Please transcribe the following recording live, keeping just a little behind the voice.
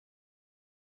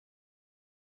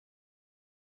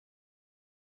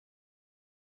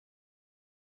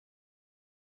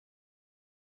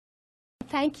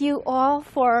Thank you all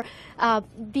for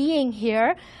being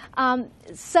here.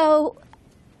 So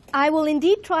I will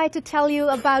indeed try to tell you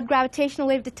about gravitational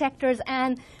wave detectors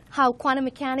and how quantum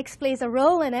mechanics plays a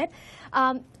role in it.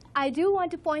 I do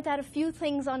want to point out a few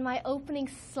things on my opening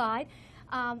slide.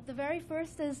 The very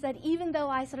first is that even though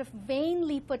I sort of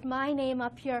vainly put my name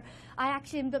up here, I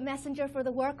actually am the messenger for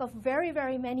the work of very,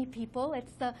 very many people.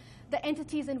 It's the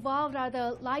entities involved are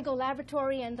the LIGO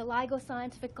laboratory and the LIGO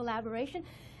scientific collaboration.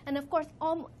 And of course,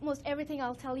 almost everything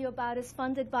I'll tell you about is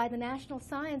funded by the National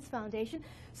Science Foundation.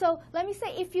 So let me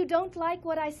say, if you don't like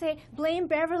what I say, blame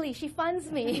Beverly. She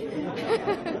funds me.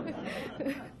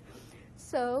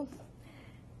 So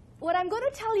what I'm going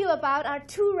to tell you about are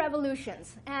two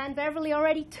revolutions. And Beverly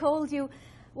already told you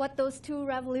what those two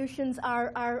revolutions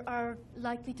are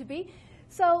likely to be.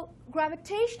 So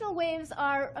gravitational waves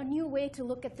are a new way to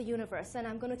look at the universe. And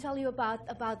I'm going to tell you about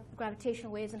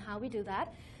gravitational waves and how we do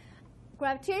that.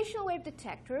 Gravitational wave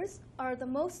detectors are the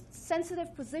most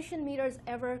sensitive position meters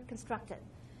ever constructed.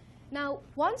 Now,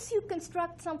 once you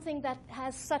construct something that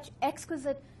has such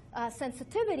exquisite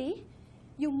sensitivity,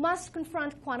 you must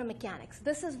confront quantum mechanics.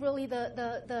 This is really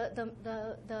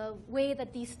the way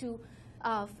that these two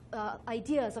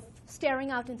ideas of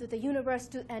staring out into the universe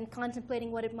and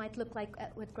contemplating what it might look like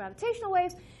with gravitational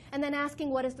waves, and then asking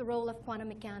what is the role of quantum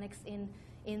mechanics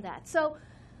in that. So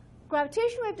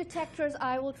gravitational wave detectors,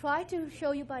 I will try to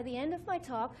show you by the end of my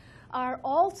talk, are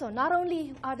also, not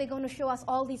only are they going to show us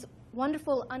all these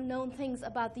wonderful unknown things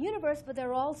about the universe, but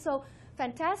they're also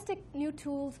fantastic new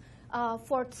tools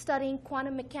for studying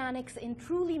quantum mechanics in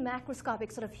truly macroscopic,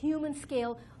 sort of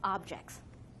human-scale objects.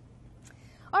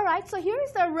 All right, so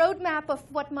here's the roadmap of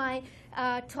what my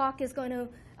talk is going to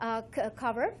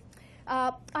cover.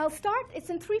 I'll start, it's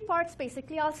in three parts,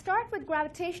 basically. I'll start with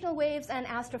gravitational waves and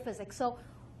astrophysics. So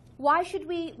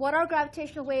what are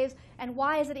gravitational waves, and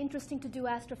why is it interesting to do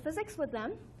astrophysics with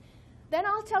them? Then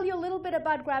I'll tell you a little bit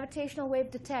about gravitational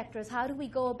wave detectors. How do we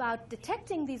go about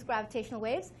detecting these gravitational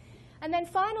waves? And then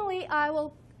finally, I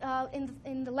will,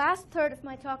 in the last third of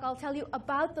my talk, I'll tell you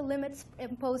about the limits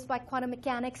imposed by quantum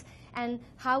mechanics and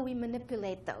how we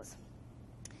manipulate those.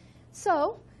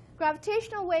 So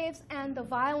gravitational waves and the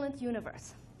violent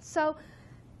universe. So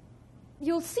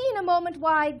you'll see in a moment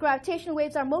why gravitational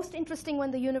waves are most interesting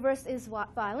when the universe is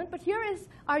violent. But here is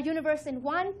our universe in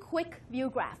one quick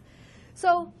view graph.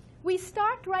 So we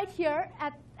start right here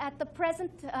at the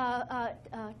present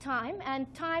time,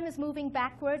 and time is moving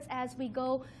backwards as we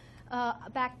go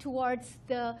back towards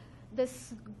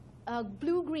this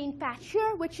blue-green patch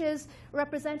here, which is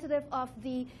representative of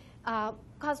the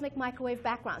cosmic microwave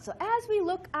background. So as we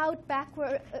look out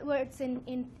backwards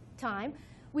in time,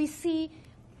 we see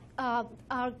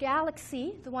our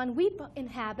galaxy, the one we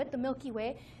inhabit, the Milky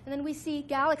Way, and then we see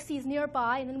galaxies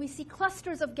nearby, and then we see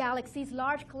clusters of galaxies,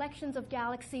 large collections of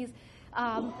galaxies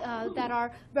that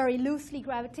are very loosely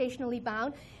gravitationally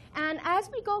bound. And as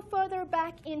we go further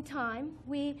back in time,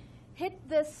 we hit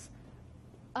this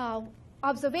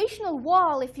observational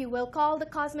wall, if you will, called the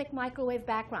cosmic microwave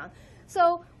background.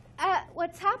 So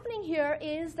what's happening here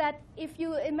is that if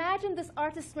you imagine this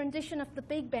artist's rendition of the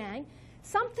Big Bang,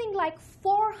 something like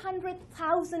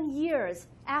 400,000 years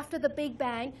after the Big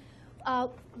Bang,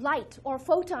 light or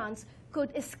photons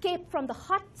could escape from the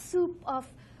hot soup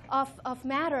of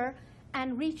matter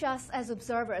and reach us as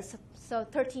observers, so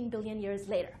 13 billion years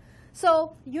later.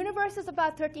 So the universe is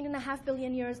about 13.5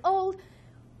 billion years old.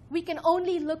 We can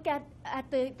only look at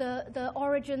the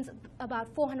origins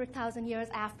about 400,000 years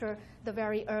after the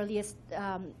very earliest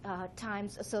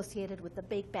times associated with the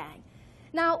Big Bang.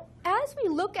 Now, as we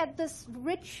look at this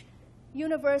rich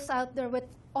universe out there with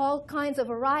all kinds of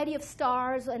variety of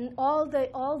stars and all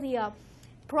the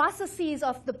processes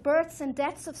of the births and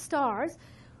deaths of stars,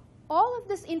 all of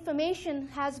this information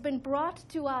has been brought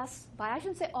to us by, I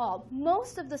shouldn't say all,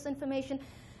 most of this information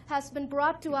has been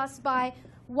brought to us by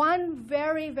one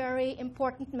very, very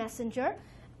important messenger,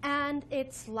 and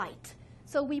it's light.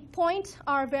 So we point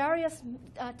our various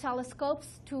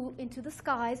telescopes into the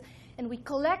skies, and we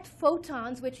collect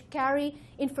photons which carry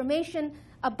information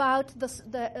about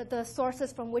the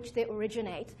sources from which they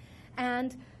originate.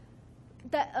 And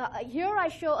here I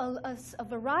show a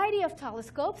variety of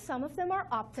telescopes. Some of them are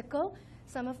optical.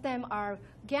 Some of them are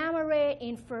gamma ray,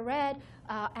 infrared,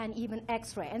 and even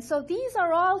X-ray. And so these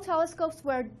are all telescopes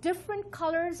where different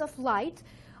colors of light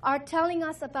are telling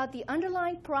us about the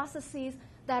underlying processes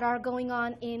that are going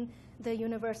on in the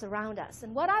universe around us.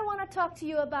 And what I want to talk to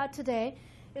you about today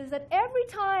is that every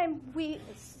time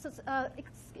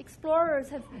explorers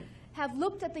have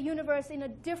looked at the universe in a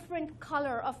different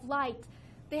color of light,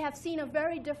 they have seen a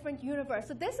very different universe.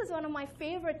 So this is one of my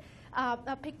favorite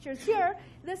pictures here.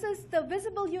 This is the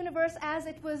visible universe as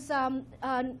it was known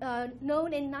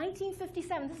in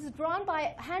 1957. This is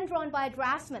hand-drawn by a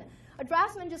draftsman. A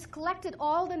draftsman just collected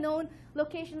all the known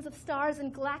locations of stars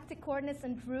and galactic coordinates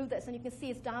and drew this. And you can see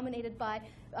it's dominated by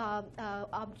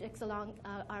objects along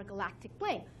our galactic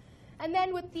plane. And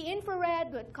then with the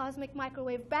infrared, with cosmic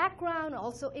microwave background,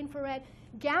 also infrared,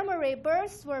 gamma ray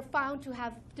bursts were found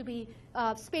to be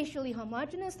spatially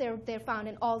homogeneous. They're found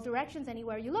in all directions,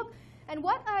 anywhere you look. And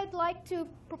what I'd like to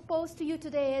propose to you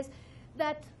today is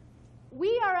that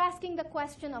we are asking the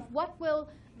question of what will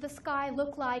the sky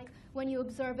look like when you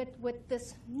observe it with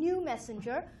this new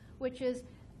messenger, which is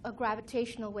a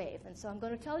gravitational wave. And so I'm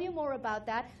going to tell you more about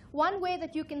that. One way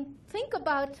that you can think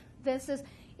about this is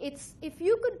if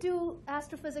you could do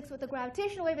astrophysics with a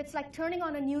gravitational wave, it's like turning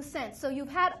on a new sense. So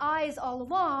you've had eyes all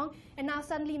along, and now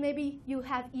suddenly maybe you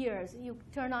have ears. You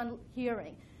turn on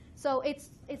hearing. So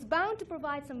it's bound to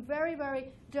provide some very,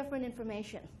 very different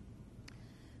information.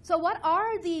 So what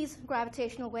are these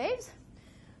gravitational waves?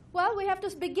 Well, we have to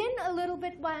begin a little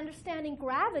bit by understanding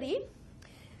gravity.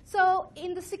 So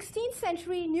in the 16th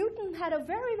century, Newton had a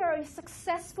very, very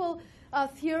successful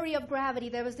theory of gravity.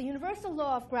 There was the universal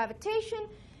law of gravitation,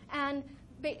 and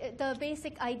the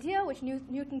basic idea, which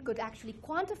Newton could actually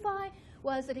quantify,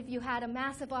 was that if you had a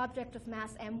massive object of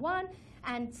mass m1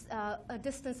 and a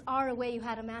distance r away you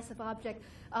had a massive object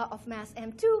of mass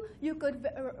m2, you could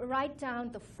write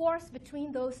down the force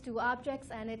between those two objects,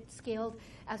 and it scaled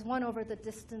as 1 over the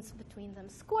distance between them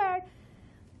squared.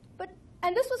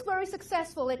 And this was very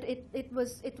successful.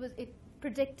 It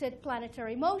predicted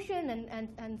planetary motion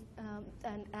and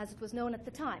as it was known at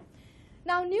the time.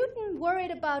 Now, Newton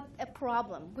worried about a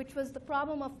problem, which was the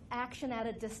problem of action at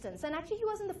a distance. And actually, he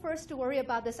wasn't the first to worry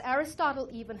about this. Aristotle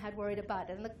even had worried about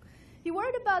it. And he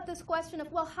worried about this question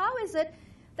of, well, how is it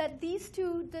that these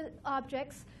two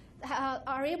objects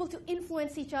are able to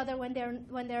influence each other when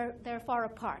they're far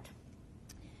apart?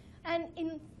 And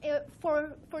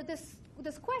for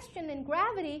this question in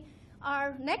gravity,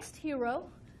 our next hero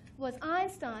was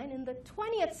Einstein in the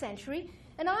 20th century.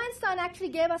 And Einstein actually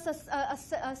gave us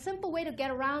a simple way to get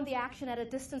around the action at a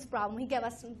distance problem. He gave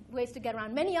us some ways to get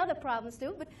around many other problems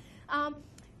too. But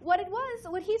what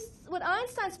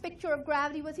Einstein's picture of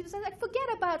gravity was, he was like, forget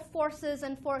about forces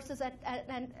and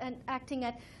acting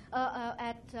at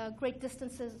great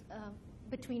distances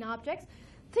between objects.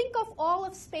 Think of all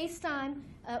of space-time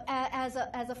as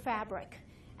a fabric.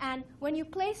 And when you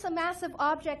place a massive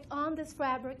object on this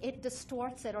fabric, it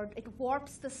distorts it, or it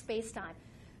warps the space-time.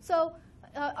 So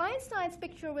Einstein's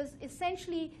picture was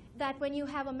essentially that when you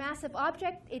have a massive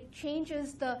object, it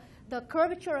changes the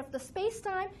curvature of the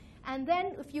space-time. And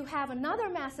then if you have another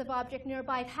massive object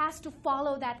nearby, it has to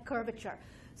follow that curvature.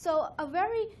 So a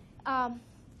very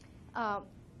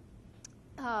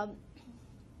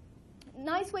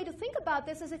nice way to think about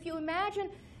this is if you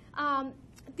imagine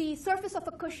the surface of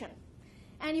a cushion,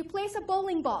 and you place a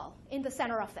bowling ball in the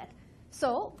center of it.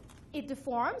 So it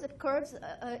deforms, it curves,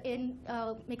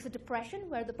 makes a depression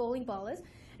where the bowling ball is.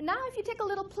 And now if you take a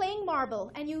little playing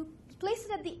marble and you place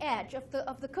it at the edge of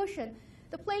the cushion,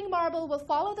 the playing marble will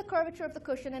follow the curvature of the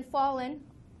cushion and fall in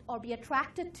or be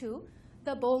attracted to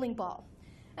the bowling ball.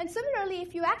 And similarly,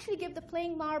 if you actually give the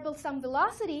playing marble some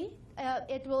velocity,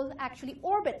 it will actually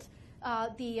orbit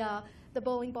the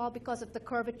bowling ball because of the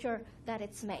curvature that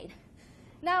it's made.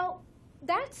 Now,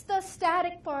 that's the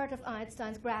static part of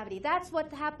Einstein's gravity. That's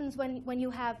what happens when you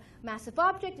have massive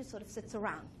object. It sort of sits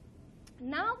around.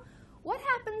 Now, what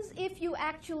happens if you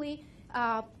actually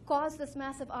cause this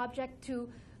massive object to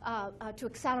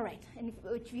accelerate? And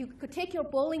if you could take your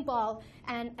bowling ball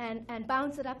and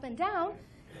bounce it up and down,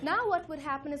 now what would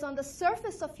happen is on the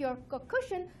surface of your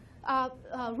cushion,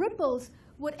 ripples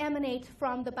would emanate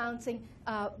from the bouncing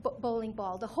bowling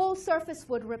ball. The whole surface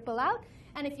would ripple out.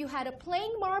 And if you had a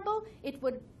playing marble, it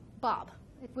would bob.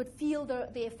 It would feel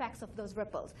the effects of those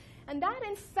ripples. And that,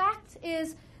 in fact,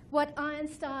 is what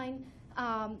Einstein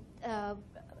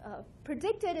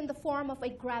predicted in the form of a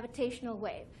gravitational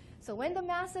wave. So when the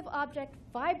massive object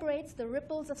vibrates, the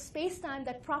ripples of space-time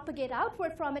that propagate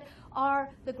outward from it are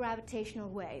the gravitational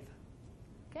wave.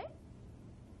 Okay?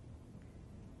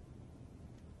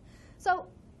 So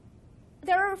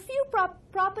there are a few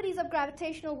properties of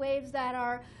gravitational waves that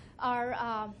are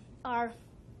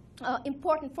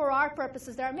important for our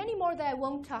purposes. There are many more that I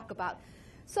won't talk about.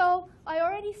 So I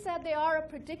already said they are a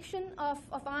prediction of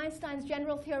Einstein's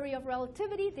general theory of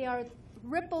relativity. They are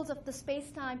ripples of the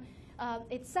space-time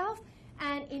itself.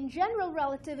 And in general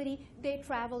relativity, they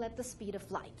travel at the speed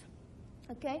of light.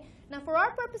 Okay? Now, for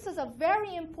our purposes, a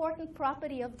very important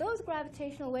property of those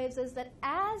gravitational waves is that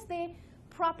as they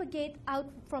propagate out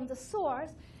from the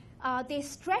source, they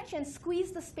stretch and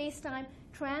squeeze the space-time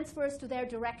transfers to their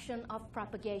direction of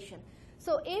propagation.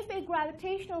 So if a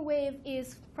gravitational wave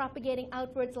is propagating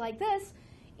outwards like this,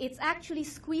 it's actually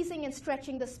squeezing and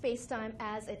stretching the space-time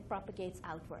as it propagates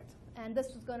outwards. And this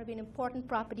is going to be an important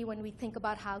property when we think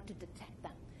about how to detect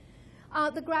them.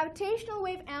 The gravitational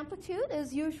wave amplitude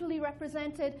is usually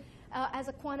represented as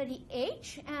a quantity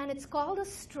h, and it's called a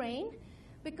strain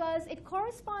because it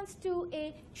corresponds to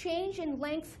a change in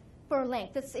length per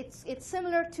length. It's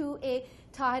similar to a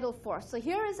tidal force. So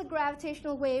here is a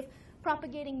gravitational wave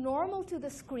propagating normal to the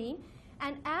screen,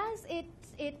 and as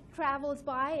it travels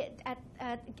by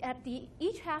at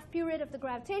each half period of the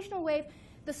gravitational wave,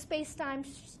 the space-time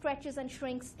stretches and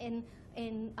shrinks in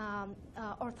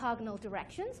orthogonal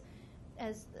directions,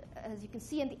 as you can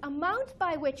see. And the amount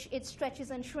by which it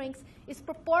stretches and shrinks is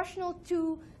proportional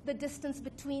to the distance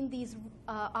between these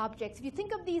objects. If you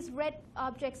think of these red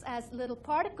objects as little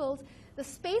particles, the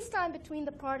space-time between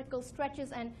the particles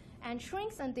stretches and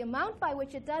shrinks, and the amount by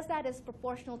which it does that is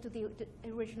proportional to the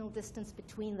original distance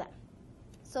between them.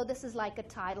 So this is like a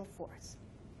tidal force.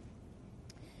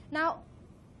 Now,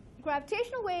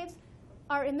 gravitational waves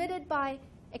are emitted by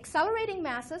accelerating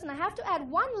masses, and I have to add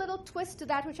one little twist to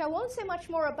that, which I won't say much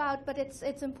more about, but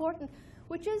it's important,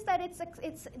 which is that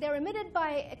they're emitted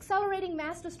by accelerating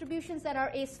mass distributions that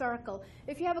are aspherical.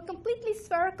 If you have a completely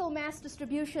spherical mass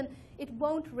distribution, it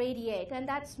won't radiate, and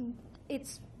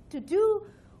it's to do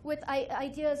with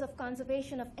ideas of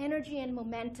conservation of energy and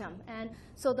momentum. And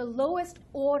so the lowest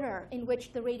order in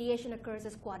which the radiation occurs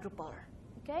is quadrupolar.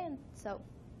 Okay, and so,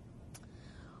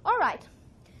 all right.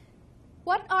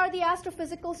 What are the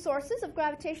astrophysical sources of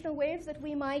gravitational waves that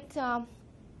we might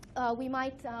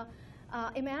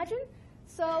imagine?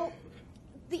 So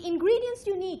the ingredients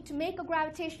you need to make a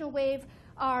gravitational wave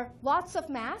are lots of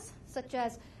mass, such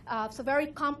as so very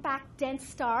compact, dense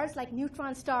stars like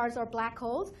neutron stars or black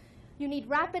holes. You need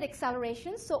rapid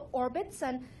accelerations, so orbits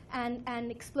and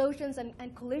explosions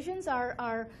and collisions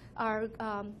are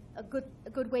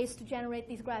good ways to generate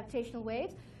these gravitational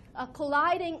waves.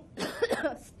 Colliding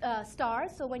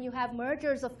stars, so when you have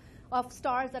mergers of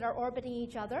stars that are orbiting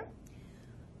each other.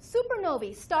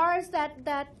 Supernovae, stars that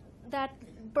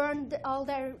burn all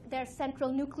their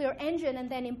central nuclear engine and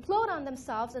then implode on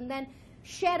themselves and then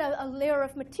shed a layer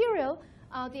of material.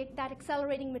 That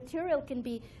accelerating material can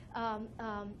be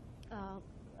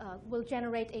will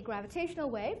generate a gravitational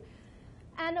wave.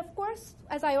 And of course,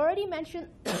 as I already mentioned,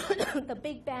 the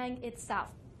Big Bang itself,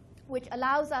 which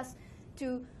allows us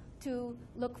to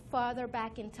look farther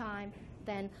back in time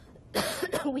than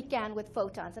we can with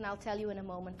photons, and I'll tell you in a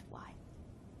moment why.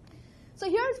 So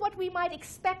here's what we might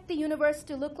expect the universe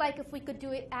to look like if we could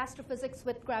do astrophysics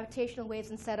with gravitational waves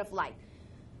instead of light.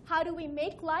 How do we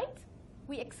make light?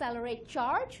 We accelerate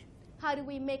charge. How do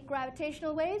we make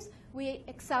gravitational waves? We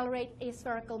accelerate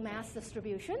aspherical mass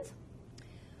distributions.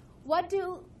 What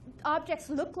do objects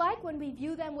look like when we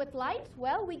view them with light?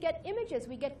 Well, we get images,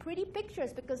 we get pretty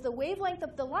pictures, because the wavelength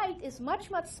of the light is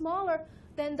much, much smaller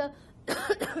than the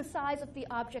size of the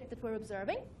object that we're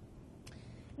observing.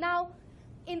 Now,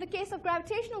 in the case of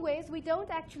gravitational waves, we don't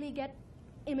actually get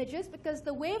images because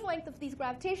the wavelength of these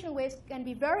gravitational waves can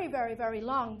be very, very, very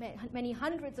long, many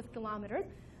hundreds of kilometers.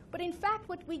 But in fact,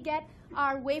 what we get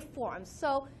are waveforms.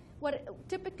 So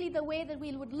typically the way that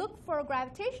we would look for a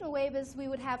gravitational wave is we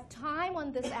would have time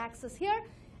on this axis here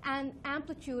and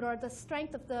amplitude, or the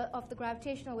strength of the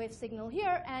gravitational wave signal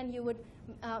here, and you would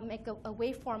make a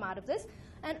waveform out of this.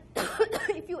 And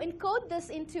if you encode this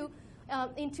into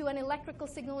an electrical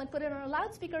signal and put it on a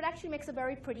loudspeaker, it actually makes a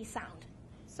very pretty sound.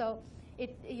 So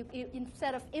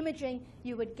instead of imaging,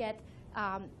 you would get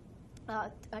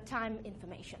time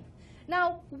information.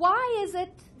 Now, why is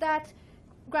it that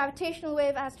gravitational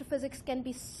wave astrophysics can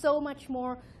be so much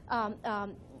more,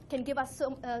 can give us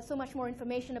so much more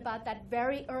information about that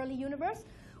very early universe?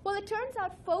 Well, it turns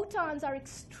out photons are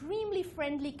extremely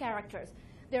friendly characters.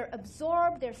 They're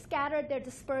absorbed, they're scattered, they're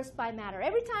dispersed by matter.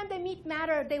 Every time they meet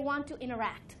matter, they want to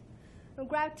interact. Now,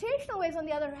 gravitational waves, on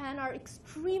the other hand, are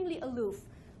extremely aloof.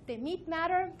 They meet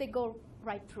matter, they go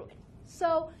right through it.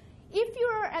 So if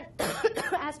you're an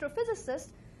astrophysicist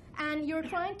and you're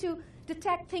trying to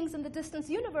detect things in the distant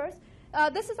universe,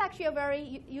 this is actually a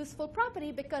very useful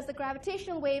property, because the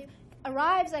gravitational wave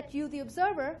arrives at you, the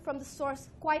observer, from the source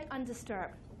quite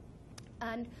undisturbed.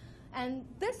 And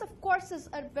this, of course, is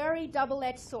a very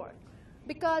double-edged sword,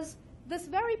 because this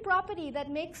very property that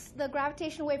makes the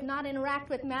gravitational wave not interact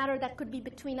with matter that could be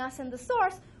between us and the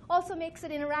source also makes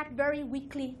it interact very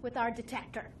weakly with our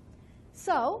detector.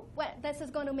 So this is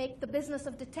going to make the business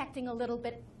of detecting a little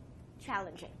bit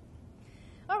challenging.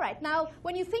 All right, now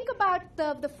when you think about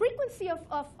the frequency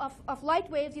of light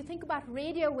waves, you think about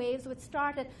radio waves, which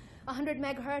start at 100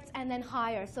 megahertz and then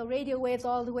higher. So radio waves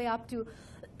all the way up to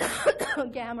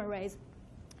gamma rays.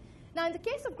 Now in the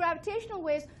case of gravitational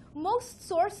waves, most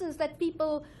sources that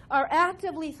people are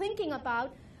actively thinking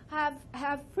about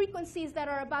have frequencies that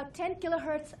are about 10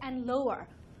 kilohertz and lower.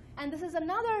 And this is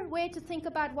another way to think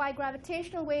about why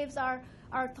gravitational waves are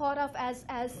thought of as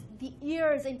the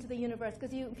ears into the universe.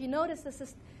 Because if you notice, this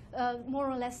is more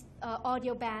or less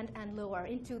audio band and lower,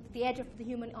 into the edge of the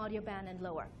human audio band and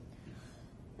lower.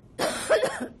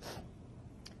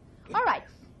 All right,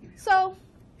 so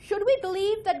should we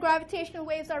believe that gravitational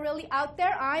waves are really out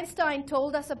there? Einstein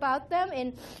told us about them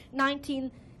in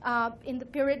the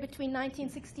period between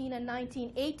 1916 and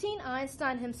 1918.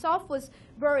 Einstein himself was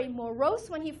very morose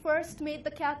when he first made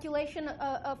the calculation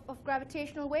of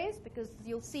gravitational waves, because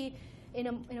you'll see in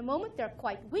a moment they're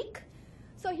quite weak.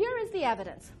 So here is the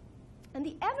evidence. And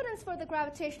the evidence for the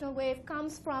gravitational wave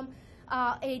comes from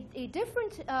a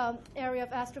different area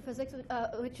of astrophysics,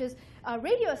 which is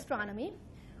radio astronomy,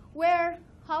 where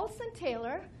Hulse and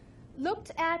Taylor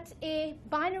looked at a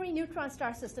binary neutron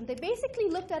star system. They basically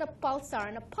looked at a pulsar,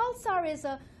 and a pulsar is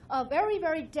a very,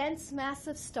 very dense,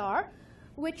 massive star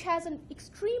which has an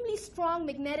extremely strong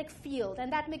magnetic field,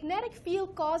 and that magnetic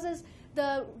field causes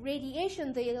the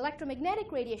radiation, the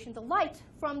electromagnetic radiation, the light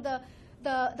from the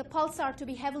pulsar to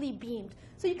be heavily beamed.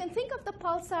 So you can think of the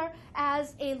pulsar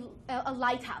as a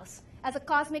lighthouse, as a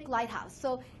cosmic lighthouse.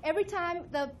 So every time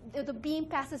the beam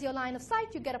passes your line of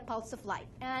sight, you get a pulse of light.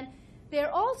 And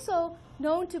they're also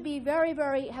known to be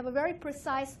have a very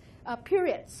precise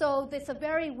period. So it's a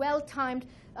very well-timed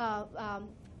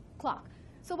clock.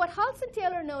 So what Hulse and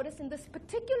Taylor noticed in this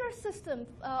particular system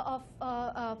of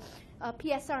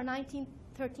PSR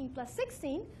 1913 plus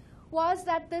 16 was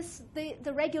that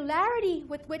the regularity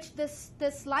with which this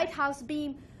lighthouse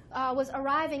beam was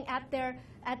arriving at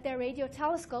their radio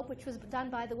telescope, which was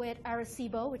done, by the way, at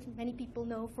Arecibo, which many people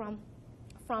know from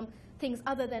things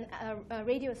other than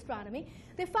radio astronomy.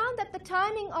 They found that the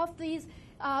timing of these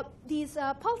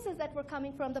pulses that were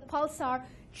coming from the pulsar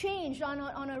changed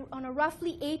on a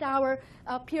roughly 8-hour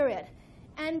period.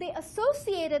 And they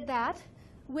associated that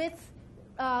with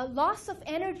loss of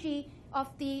energy of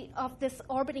this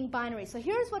orbiting binary. So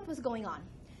here's what was going on.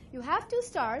 You have two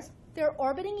stars. They're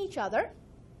orbiting each other.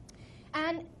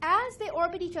 And as they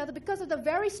orbit each other, because of the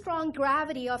very strong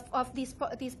gravity of these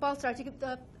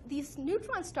pulsars, these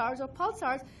neutron stars or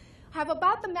pulsars have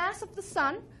about the mass of the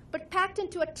sun, but packed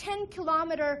into a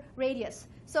 10-kilometer radius.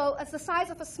 So it's the size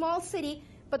of a small city,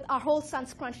 but our whole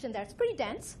sun's crunched in there. It's pretty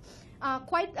dense,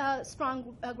 quite a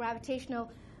strong gravitationally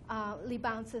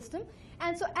bound system.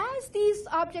 And so as these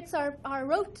objects are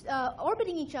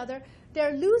orbiting each other,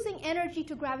 they're losing energy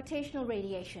to gravitational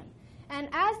radiation. And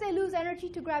as they lose energy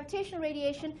to gravitational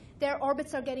radiation, their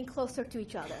orbits are getting closer to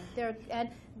each other. And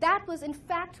that was, in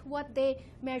fact, what they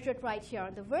measured right here.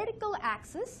 On the vertical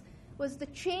axis was the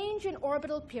change in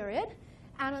orbital period.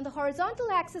 And on the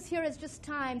horizontal axis here is just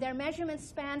time. Their measurements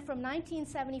span from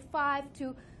 1975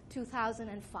 to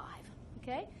 2005.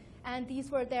 Okay? And these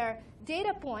were their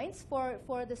data points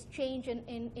for this change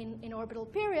in orbital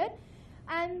period.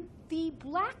 And the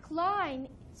black line,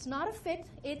 it's not a fit.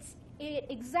 It's an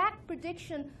exact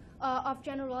prediction of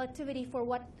general relativity for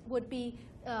what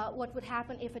would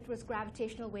happen if it was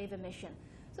gravitational wave emission.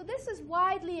 So this is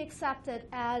widely accepted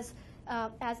as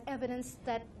evidence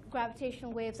that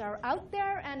gravitational waves are out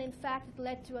there, and in fact it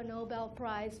led to a Nobel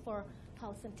Prize for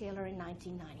Hulse and Taylor in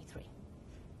 1993.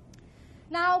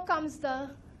 Now comes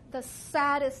the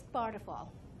saddest part of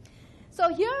all.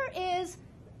 So here is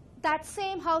that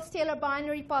same Hulse-Taylor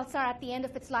binary pulsar at the end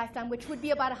of its lifetime, which would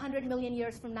be about 100 million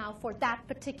years from now for that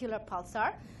particular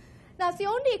pulsar. Now, it's the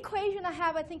only equation I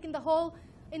have, I think, in the whole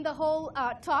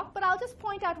talk, but I'll just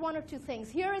point out one or two things.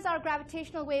 Here is our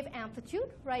gravitational wave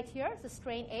amplitude, right here. It's a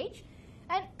strain h.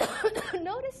 And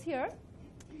notice here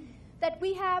that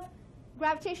we have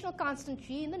gravitational constant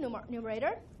g in the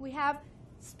numerator. We have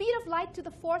speed of light to the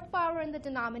 4th power in the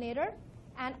denominator,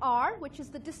 and r, which is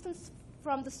the distance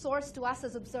from the source to us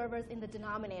as observers in the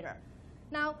denominator.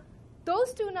 Now,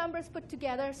 those two numbers put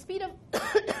together, speed of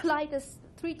light is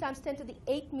 3 times 10 to the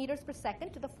 8 meters per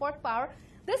second to the 4th power.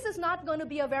 This is not going to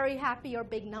be a very happy or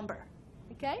big number.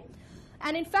 Okay?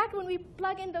 And in fact, when we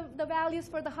plug in the values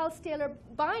for the Hulse-Taylor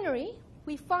binary,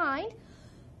 we find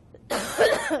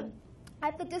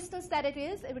at the distance that it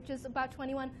is, which is about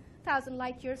 21,000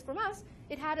 light years from us,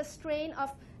 it had a strain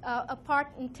of a part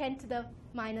in 10 to the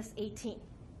minus 18.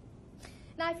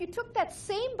 Now, if you took that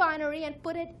same binary and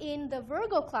put it in the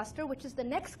Virgo cluster, which is the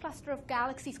next cluster of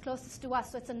galaxies closest to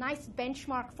us, so it's a nice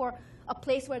benchmark for a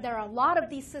place where there are a lot of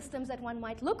these systems that one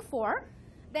might look for,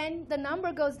 then the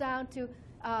number goes down to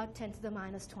 10 to the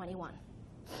minus 21.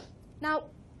 Now,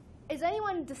 is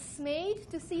anyone dismayed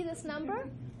to see this number?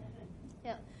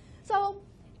 Yeah. So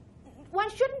one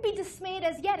shouldn't be dismayed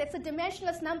as yet. It's a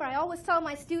dimensionless number. I always tell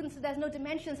my students that there's no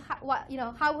dimensions.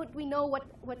 How would we know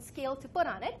what scale to put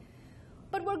on it?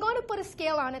 But we're going to put a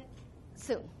scale on it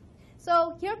soon.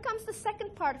 So here comes the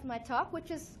second part of my talk, which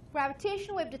is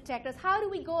gravitational wave detectors. How do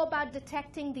we go about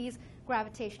detecting these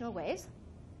gravitational waves?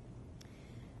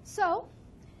 So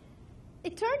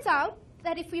it turns out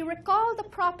that if we recall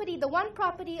the one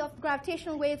property of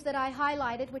gravitational waves that I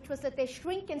highlighted, which was that they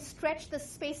shrink and stretch the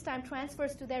space-time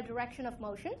transfers to their direction of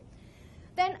motion,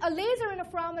 then a laser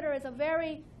interferometer is a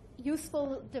very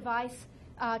useful device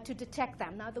to detect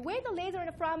them. Now, the way the laser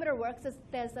interferometer works is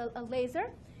there's a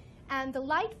laser, and the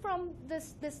light from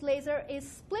this laser is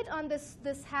split on this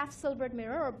half-silvered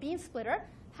mirror or beam splitter.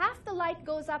 Half the light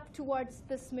goes up towards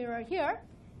this mirror here.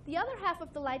 The other half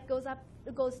of the light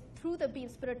goes through the beam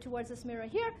splitter towards this mirror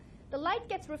here. The light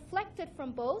gets reflected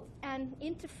from both and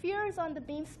interferes on the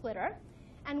beam splitter,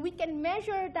 and we can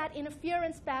measure that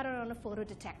interference pattern on a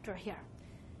photodetector here.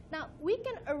 Now, we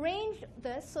can arrange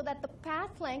this so that the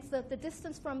path lengths, the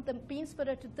distance from the beam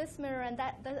splitter to this mirror and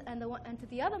to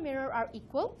the other mirror are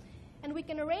equal. And we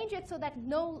can arrange it so that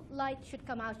no light should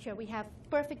come out here. We have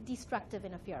perfect destructive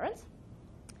interference.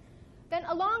 Then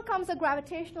along comes a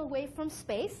gravitational wave from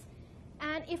space.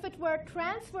 And if it were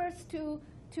transverse to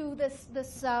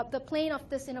the plane of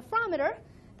this interferometer,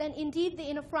 then indeed the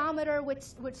interferometer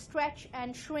would stretch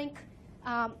and shrink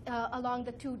along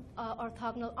the two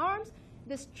orthogonal arms.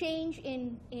 This change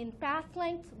in path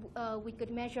length we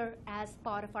could measure as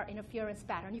part of our interference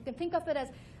pattern. You can think of it as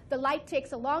the light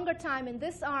takes a longer time in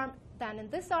this arm than in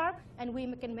this arm, and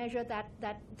we can measure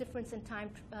that difference in time,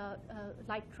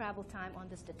 light travel time on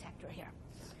this detector here.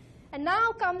 And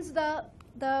now comes the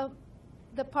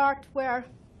part where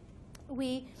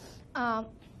we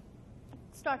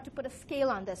start to put a scale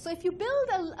on this. So if you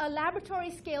build a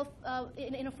laboratory scale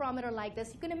interferometer like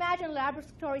this, you can imagine a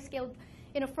laboratory scale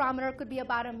interferometer could be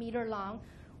about 1 meter long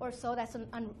or so. That's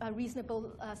a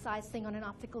reasonable size thing on an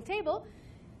optical table.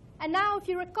 And now, if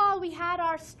you recall, we had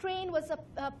our strain was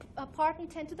a part in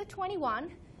 10 to the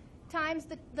 21 times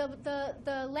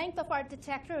the length of our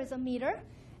detector is 1 meter.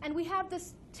 And we have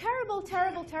this terrible,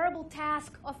 terrible, terrible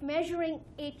task of measuring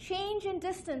a change in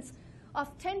distance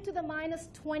of 10 to the minus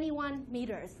 21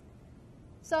 meters.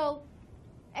 So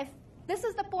if this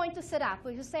is the point to sit up,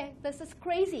 where you say, this is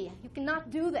crazy, you cannot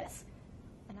do this.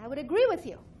 And I would agree with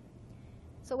you.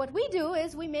 So what we do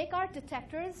is we make our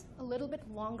detectors a little bit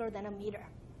longer than 1 meter.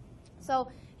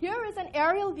 So here is an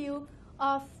aerial view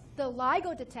of the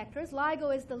LIGO detectors.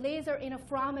 LIGO is the Laser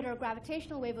Interferometer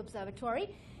Gravitational Wave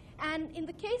Observatory. And in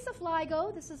the case of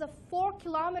LIGO, this is a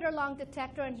 4-kilometer long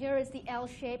detector, and here is the L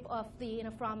shape of the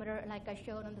interferometer like I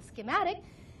showed on the schematic.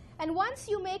 And once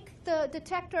you make the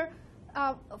detector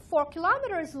 4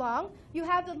 kilometers long, you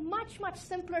have a much, much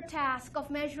simpler task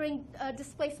of measuring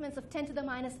displacements of 10 to the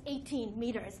minus 18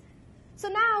 meters. So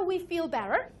now we feel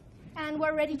better, and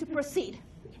we're ready to proceed.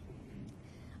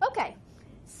 Okay,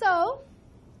 so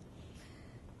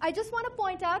I just want to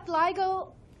point out the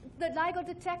LIGO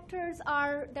detectors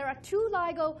there are 2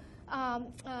 LIGO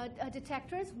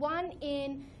detectors, one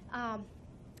in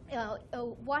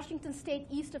Washington State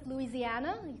east of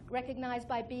Louisiana, recognized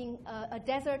by being a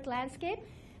desert landscape.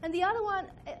 And the other one,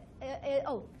 it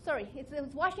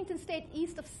was Washington State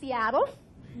east of Seattle.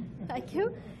 Thank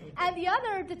you. And the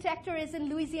other detector is in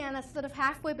Louisiana, sort of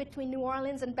halfway between New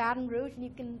Orleans and Baton Rouge, and you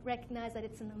can recognize that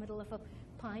it's in the middle of a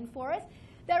pine forest.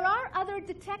 There are other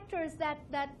detectors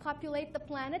that populate the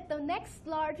planet. The next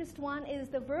largest one is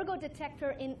the Virgo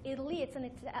detector in Italy. It's an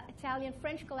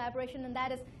Italian-French collaboration, and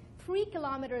that is 3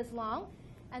 kilometers long.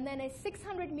 And then a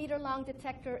 600-meter long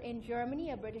detector in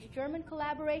Germany, a British-German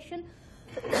collaboration.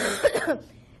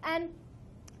 And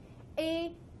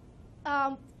a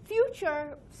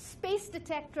future space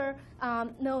detector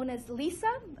known as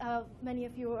LISA. Many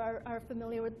of you are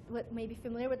familiar may be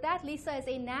familiar with that. LISA is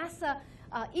a NASA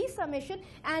ESA mission,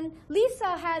 and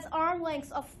LISA has arm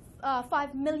lengths of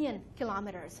 5 million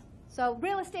kilometers. So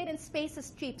real estate in space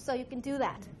is cheap, so you can do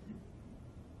that.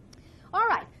 All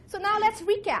right, so now let's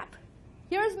recap.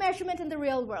 Here's measurement in the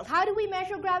real world. How do we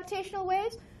measure gravitational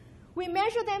waves? We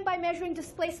measure them by measuring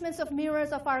displacements of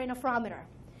mirrors of our interferometer.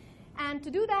 And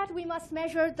to do that, we must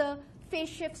measure the phase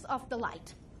shifts of the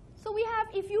light. So we have,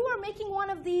 if you are making one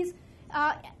of these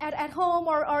at home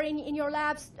or in your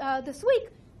labs this week,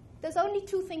 there's only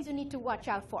two things you need to watch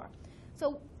out for.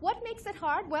 So what makes it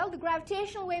hard? Well, the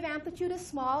gravitational wave amplitude is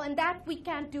small, and that we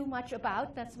can't do much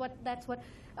about. That's what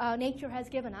nature has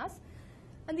given us.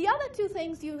 And the other two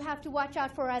things you have to watch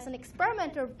out for as an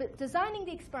experimenter designing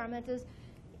the experiment is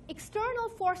external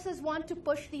forces want to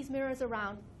push these mirrors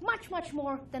around much, much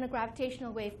more than a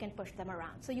gravitational wave can push them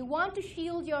around. So you want to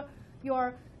shield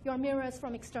your mirrors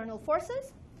from external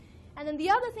forces. And then the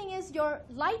other thing is your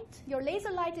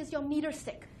laser light is your meter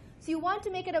stick. So you want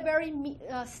to make it a very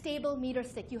stable meter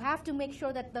stick. You have to make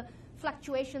sure that the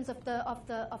fluctuations of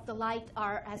the light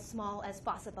are as small as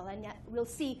possible. And yet we'll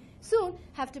see soon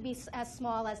have to be as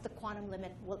small as the quantum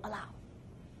limit will allow.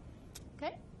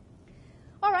 Okay?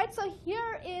 All right, so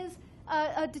here is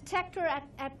a detector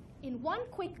in one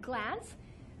quick glance.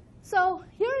 So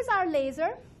here is our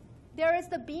laser. There is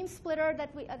the beam splitter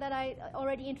that I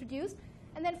already introduced.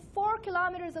 And then 4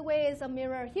 kilometers away is a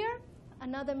mirror here,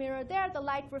 another mirror there. The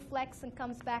light reflects and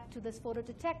comes back to this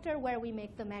photodetector where we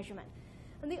make the measurement.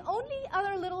 And the only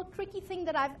other little tricky thing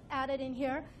that I've added in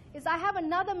here is I have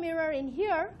another mirror in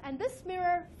here, and this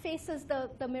mirror faces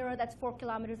the mirror that's 4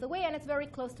 kilometers away, and it's very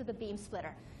close to the beam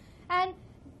splitter. And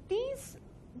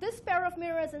this pair of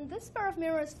mirrors and this pair of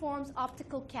mirrors forms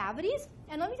optical cavities.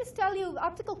 And let me just tell you,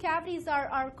 optical cavities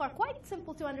are quite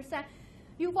simple to understand.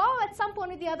 You've all at some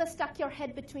point or the other stuck your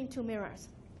head between two mirrors,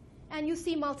 and you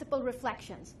see multiple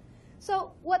reflections.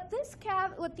 So what these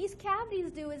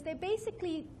cavities do is they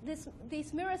basically,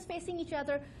 these mirrors facing each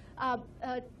other,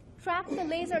 trap the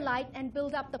laser light and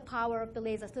build up the power of the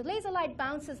laser. So the laser light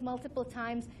bounces multiple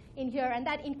times in here, and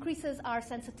that increases our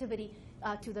sensitivity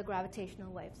to the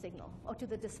gravitational wave signal, or to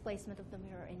the displacement of the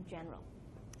mirror in general.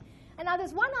 And now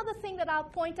there's one other thing that I'll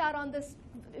point out on this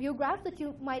view graph that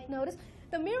you might notice.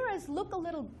 The mirrors look a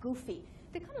little goofy.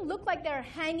 They kind of look like they're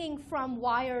hanging from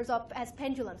wires up as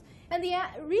pendulums. And the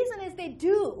reason is they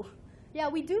do. Yeah,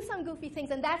 we do some goofy things,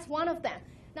 and that's one of them.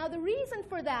 Now, the reason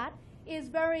for that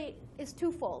is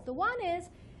twofold. The one is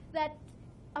that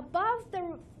above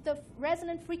the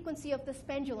resonant frequency of this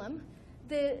pendulum,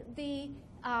 the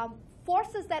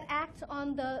forces that act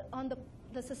on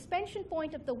the suspension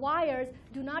point of the wires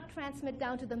do not transmit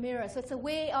down to the mirror. So it's a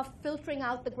way of filtering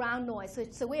out the ground noise. So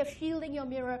it's a way of shielding your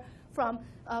mirror from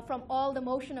all the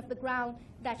motion of the ground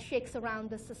that shakes around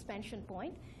the suspension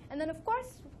point. And then, of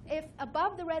course, if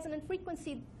above the resonant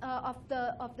frequency of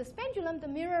this pendulum, the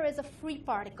mirror is a free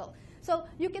particle. So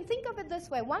you can think of it this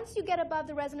way. Once you get above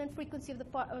the resonant frequency of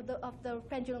the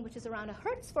pendulum, which is around 1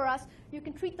 hertz for us, you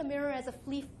can treat the mirror as a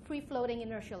free-floating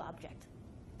inertial object.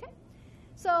 Okay?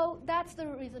 So that's the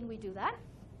reason we do that.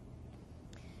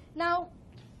 Now,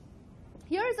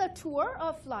 here's a tour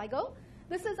of LIGO.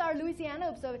 This is our Louisiana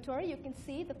observatory. You can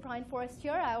see the pine forest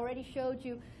here. I already showed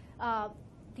you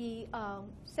the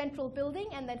central building,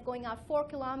 and then going out 4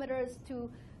 kilometers to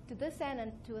this end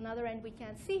and to another end we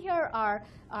can't see here are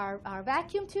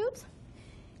vacuum tubes.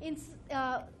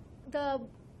 The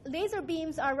laser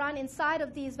beams are run inside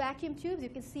of these vacuum tubes. You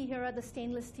can see here are the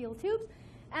stainless steel tubes.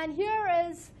 And here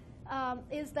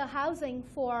is the housing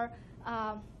for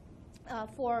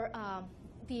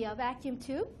the vacuum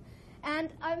tube. And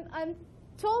I'm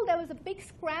told there was a big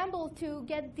scramble to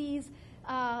get these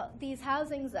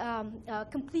housings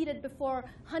completed before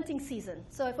hunting season.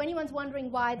 So if anyone's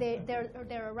wondering why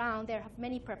they're around, they have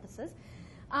many purposes.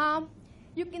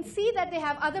 You can see that they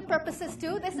have other purposes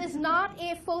too. This is not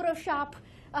a Photoshop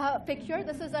picture.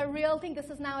 This is a real thing. This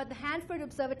is now at the Hanford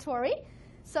Observatory.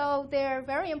 So they're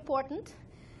very important.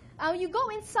 You go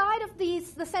inside of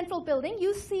the central building.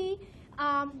 You see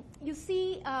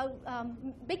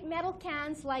big metal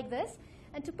cans like this.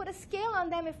 And to put a scale on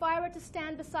them, if I were to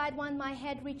stand beside one, my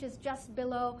head reaches just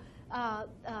below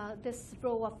this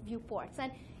row of viewports.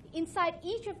 And inside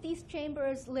each of these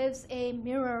chambers lives a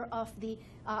mirror of the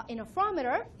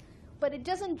interferometer. But it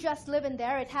doesn't just live in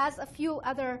there. It has a few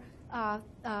other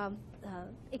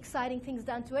exciting things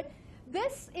done to it.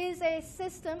 This is a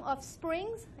system of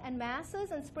springs and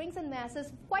masses,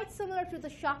 quite similar to the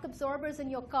shock absorbers in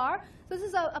your car. So this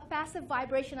is a passive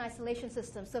vibration isolation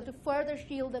system, so to further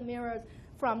shield the mirrors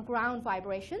from ground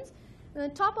vibrations. And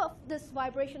on top of this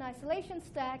vibration isolation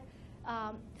stack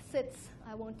sits,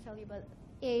 I won't tell you, but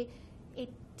a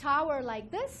tower like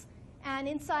this. And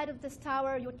inside of this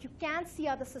tower, what you can see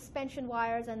are the suspension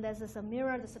wires, and there's a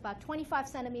mirror that's about 25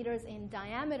 centimeters in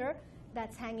diameter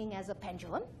that's hanging as a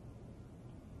pendulum.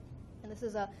 And this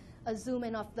is a zoom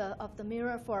in of the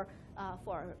mirror for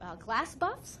glass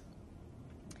buffs.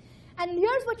 And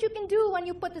here's what you can do when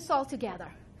you put this all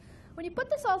together. When you put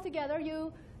this all together,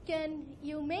 you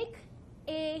make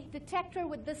a detector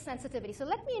with this sensitivity. So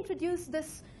let me introduce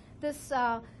this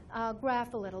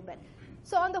graph a little bit.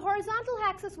 So on the horizontal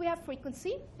axis, we have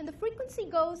frequency. And the frequency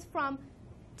goes from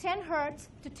 10 hertz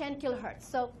to 10 kilohertz.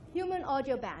 So human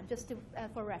audio band, just to,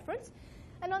 for reference.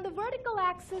 And on the vertical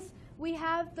axis, we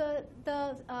have the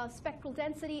spectral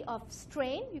density of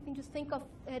strain. You can just think of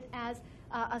it as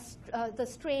the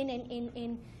strain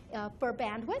in per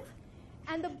bandwidth.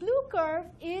 And the blue curve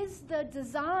is the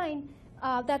design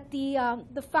that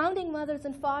the founding mothers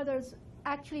and fathers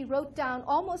actually wrote down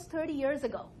almost 30 years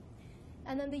ago.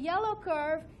 And then the yellow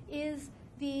curve is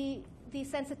the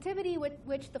sensitivity with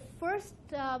which the first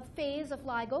phase of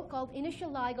LIGO, called initial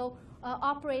LIGO,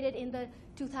 operated in the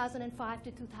 2005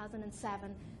 to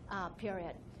 2007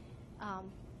 period.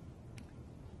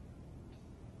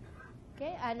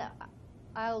 Okay, and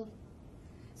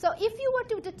so if you were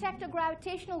to detect a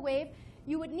gravitational wave,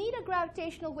 you would need a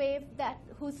gravitational wave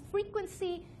whose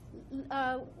frequency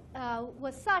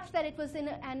was such that it was in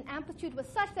an amplitude was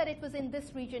such that it was in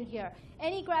this region here.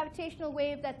 Any gravitational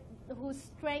wave whose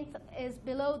strength is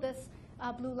below this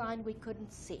blue line, we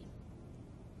couldn't see.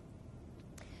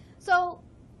 So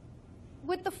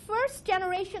with the first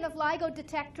generation of LIGO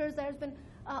detectors, there's been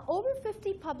over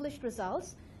 50 published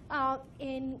results on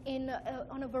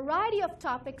a variety of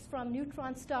topics, from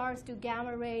neutron stars to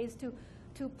gamma rays to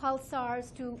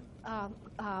pulsars to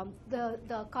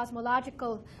the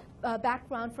cosmological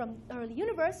background from the early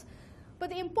universe. But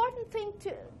the important thing,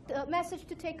 the message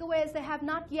to take away, is there have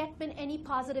not yet been any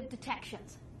positive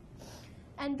detections.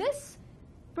 And this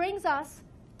brings us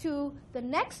to the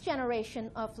next generation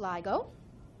of LIGO.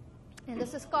 And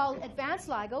this is called advanced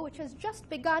LIGO, which has just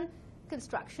begun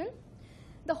construction.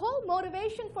 The whole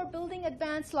motivation for building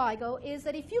advanced LIGO is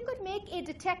that if you could make a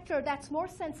detector that's more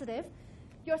sensitive,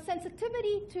 your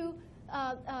sensitivity to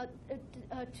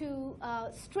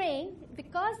strain,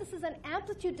 because this is an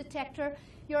amplitude detector,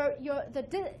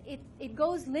 it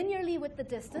goes linearly with the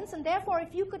distance, and therefore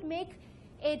if you could make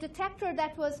a detector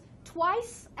that was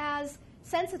twice as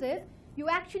sensitive, you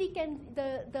actually can,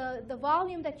 the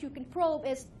volume that you can probe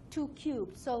is 2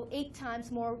 cubed, so 8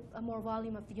 times more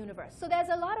volume of the universe. So there's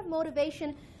a lot of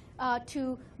motivation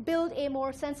to build a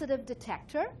more sensitive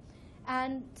detector.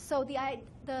 And so the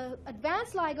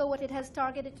advanced LIGO, what it has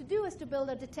targeted to do is to build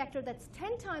a detector that's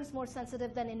 10 times more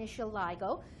sensitive than initial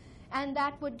LIGO. And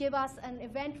that would give us an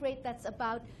event rate that's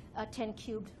about 10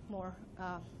 cubed more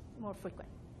frequent.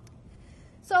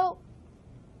 So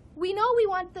we know we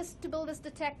want to build this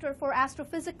detector for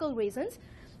astrophysical reasons.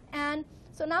 And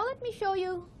so now let me show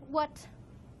you what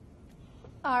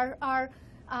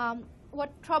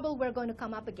what trouble we're going to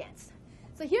come up against.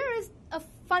 So here is a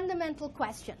fundamental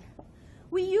question.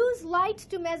 We use light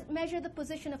to measure the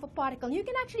position of a particle. You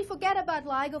can actually forget about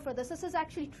LIGO for this. This is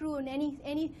actually true in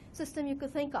any system you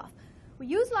could think of. We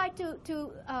use light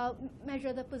to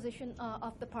measure the position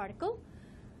of the particle.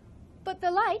 But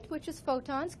the light, which is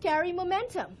photons, carry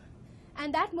momentum.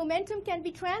 And that momentum can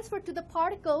be transferred to the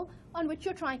particle on which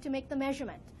you're trying to make the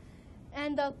measurement.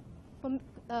 And the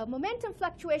momentum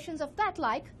fluctuations of that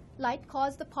light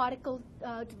cause the particle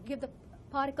to give the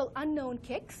particle unknown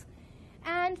kicks.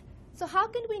 And so how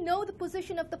can we know the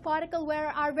position of the particle where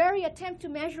our very attempt to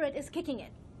measure it is kicking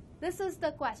it? This is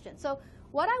the question. So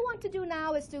what I want to do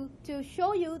now is to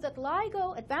show you that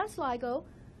LIGO, advanced LIGO,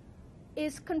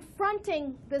 is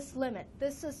confronting this limit.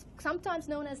 This is sometimes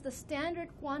known as the standard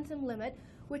quantum limit,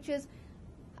 which is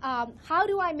how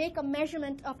do I make a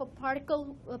measurement of a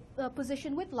particle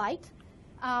position with light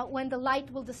when the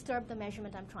light will disturb the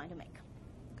measurement I'm trying to make.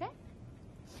 Okay?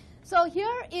 So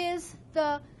here is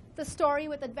the story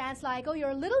with advanced LIGO.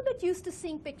 You're a little bit used to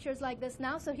seeing pictures like this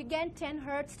now. So again, 10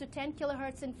 hertz to 10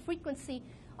 kilohertz in frequency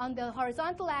on the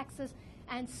horizontal axis,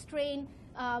 and strain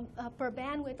per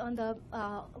bandwidth on the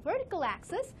vertical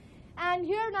axis. And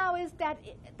here now is that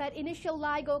initial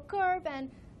LIGO curve and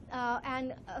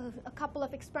a couple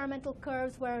of experimental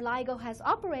curves where LIGO has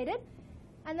operated.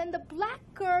 And then the black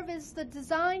curve is the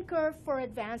design curve for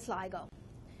advanced LIGO.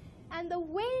 And the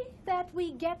way that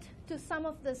we get to some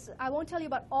of this, I won't tell you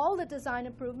about all the design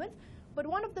improvements, but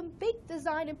one of the big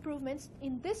design improvements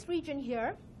in this region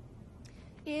here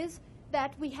is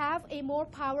that we have a more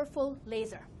powerful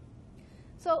laser.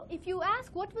 So if you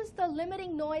ask what was the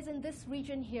limiting noise in this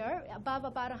region here, above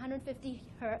about 150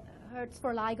 hertz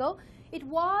for LIGO, it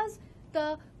was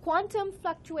the quantum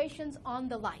fluctuations on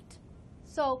the light.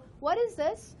 So what is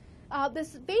this?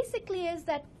 This basically is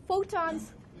that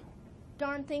photons,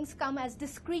 darn things, come as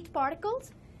discrete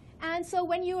particles. And so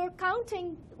when you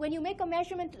make a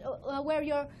measurement where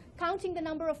you're counting the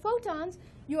number of photons,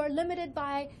 you are limited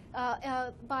by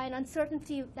an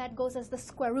uncertainty that goes as the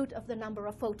square root of the number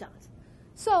of photons.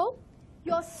 So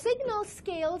your signal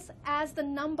scales as the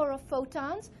number of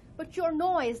photons, but your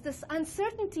noise, this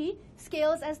uncertainty,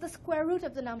 scales as the square root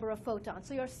of the number of photons.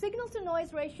 So your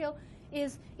signal-to-noise ratio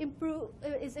is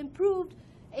improved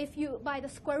if by the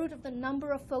square root of the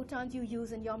number of photons you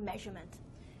use in your measurement.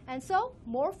 And so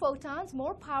more photons,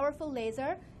 more powerful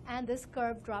laser, and this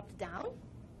curve dropped down.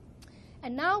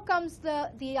 And now comes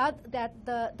that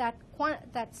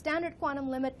standard quantum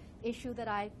limit issue that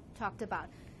I talked about.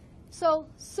 So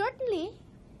certainly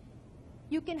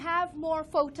you can have more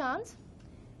photons,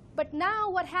 but now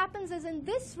what happens is in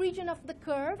this region of the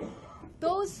curve,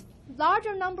 those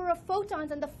larger number of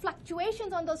photons and the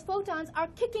fluctuations on those photons are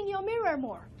kicking your mirror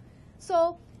more.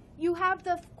 So you have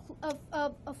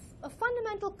a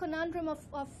fundamental conundrum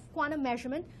of quantum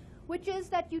measurement, which is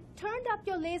that you turned up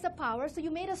your laser power, so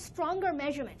you made a stronger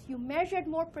measurement. You measured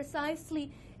more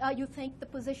precisely, you think, the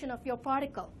position of your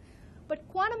particle. But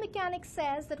quantum mechanics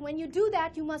says that when you do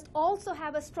that, you must also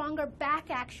have a stronger back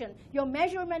action. Your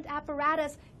measurement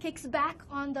apparatus kicks back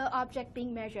on the object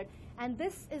being measured. And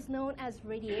this is known as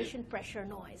radiation pressure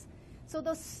noise. So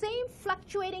the same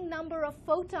fluctuating number of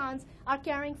photons are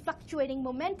carrying fluctuating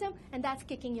momentum, and that's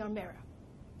kicking your mirror.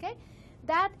 Okay?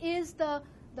 That is the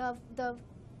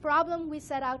problem we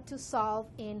set out to solve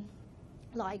in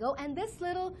LIGO, and this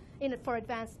little, for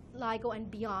advanced LIGO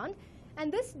and beyond. And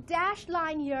this dashed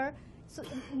line here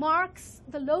marks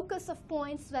the locus of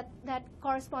points that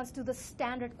corresponds to the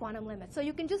standard quantum limit. So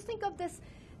you can just think of this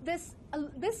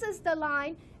is the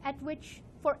line at which,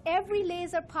 for every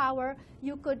laser power,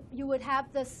 you would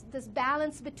have this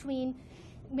balance between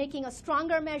making a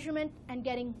stronger measurement and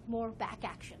getting more back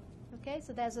action. Okay,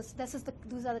 so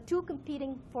those are the two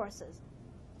competing forces.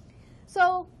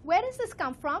 So where does this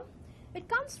come from? It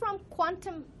comes from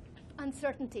quantum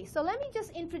uncertainty. So let me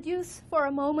just introduce for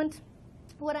a moment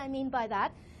what I mean by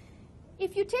that.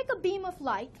 If you take a beam of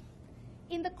light,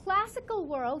 in the classical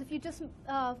world, if you just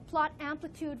plot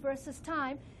amplitude versus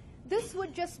time, this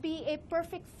would just be a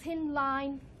perfect thin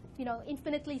line,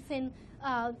 infinitely thin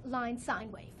line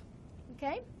sine wave.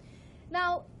 Okay?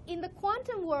 Now, in the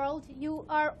quantum world, you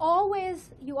always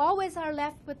are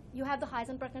left with, you have the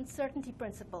Heisenberg uncertainty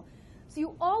principle. So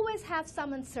you always have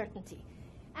some uncertainty.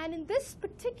 And in this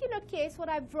particular case, what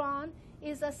I've drawn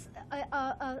is a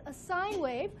sine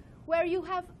wave where you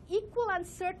have equal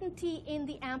uncertainty in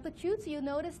the amplitude. So you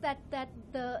notice that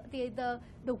the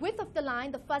width of the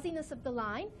line, the fuzziness of the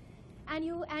line, and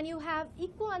you have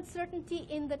equal uncertainty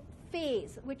in the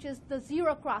phase, which is the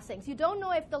zero crossings. You don't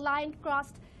know if the line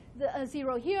crossed the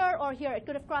zero here or here. It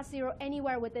could have crossed zero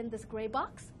anywhere within this gray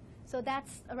box. So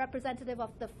that's a representative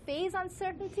of the phase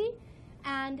uncertainty,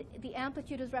 and the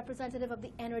amplitude is representative of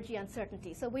the energy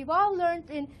uncertainty. So we've all learned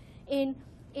in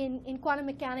quantum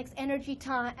mechanics, energy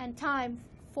and time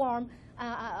form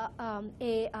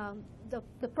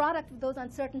the product of those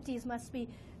uncertainties must be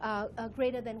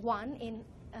greater than 1 in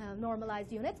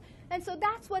normalized units. And so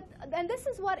this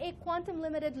is what a quantum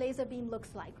limited laser beam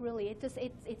looks like, really.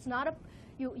 It's not a,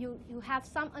 you have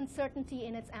some uncertainty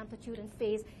in its amplitude and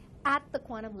phase at the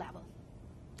quantum level.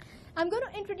 I'm going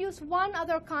to introduce one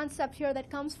other concept here that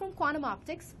comes from quantum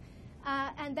optics,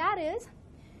 and that is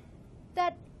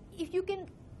that if you can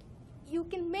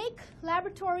make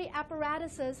laboratory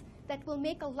apparatuses that will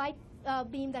make a light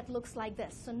beam that looks like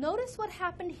this. So notice what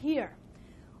happened here.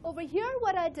 Over here,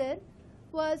 what I did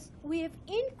was we have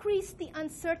increased the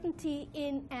uncertainty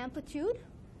in amplitude,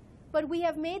 but we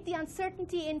have made the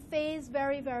uncertainty in phase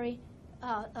very, very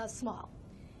small.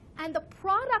 And the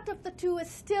product of the two is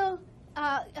still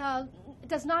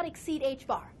does not exceed h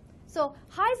bar. So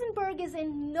Heisenberg is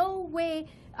in no way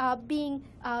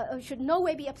should no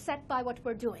way be upset by what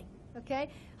we're doing. Okay,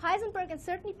 Heisenberg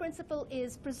uncertainty principle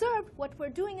is preserved. What we're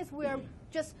doing is we're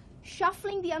just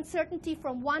shuffling the uncertainty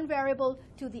from one variable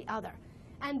to the other.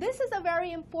 And this is a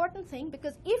very important thing,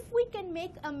 because if we can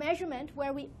make a measurement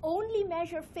where we only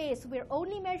measure phase, we're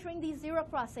only measuring these zero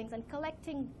crossings and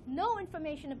collecting no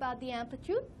information about the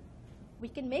amplitude, we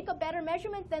can make a better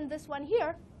measurement than this one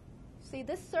here. See,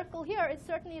 this circle here is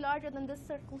certainly larger than this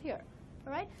circle here.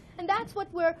 All right? And that's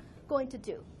what we're going to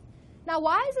do. Now,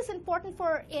 why is this important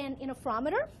for an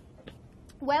interferometer?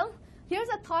 Well, here's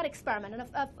a thought experiment, and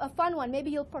a fun one.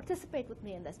 Maybe you'll participate with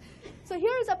me in this. So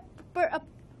here's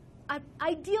an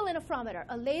ideal interferometer,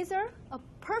 a laser, a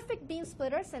perfect beam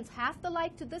splitter, sends half the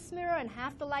light to this mirror and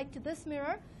half the light to this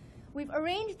mirror. We've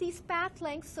arranged these path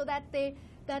lengths so that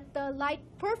the light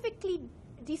perfectly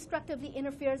destructively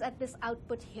interferes at this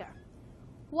output here.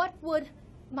 What would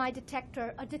a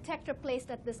detector placed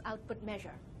at this output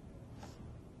measure?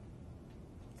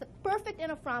 It's a perfect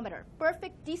interferometer,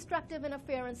 perfect destructive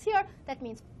interference here. That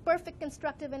means perfect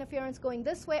constructive interference going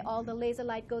this way. All the laser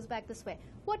light goes back this way.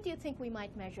 What do you think we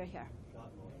might measure here?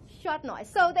 shot noise.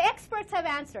 So the experts have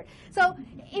answered. So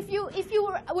if you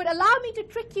would allow me to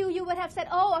trick you, you would have said,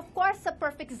 oh, of course, a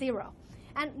perfect zero.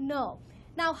 And no.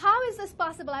 Now, how is this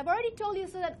possible? I've already told you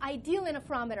this is an ideal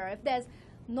interferometer. If there's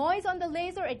noise on the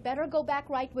laser, it better go back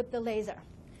right with the laser.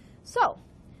 So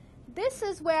this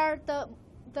is where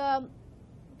the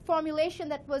formulation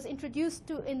that was introduced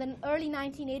in the early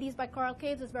 1980s by Carl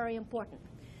Caves is very important.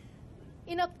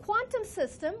 In a quantum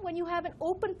system, when you have an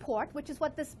open port, which is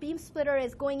what this beam splitter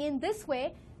is going in this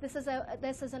way, this is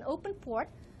an open port,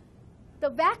 the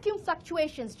vacuum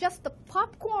fluctuations, just the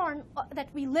popcorn that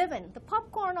we live in, the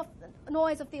popcorn of the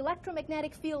noise of the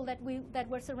electromagnetic field that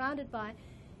we're surrounded by,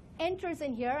 enters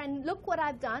in here. And look what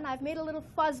I've done. I've made a little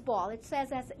fuzzball. It says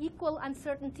has equal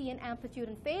uncertainty in amplitude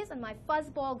and phase, and my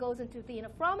fuzzball goes into the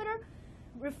interferometer,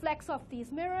 reflects off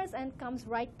these mirrors, and comes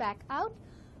right back out.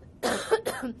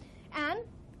 And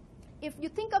if you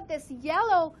think of this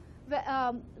yellow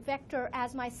vector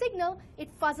as my signal, it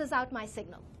fuzzes out my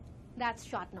signal. That's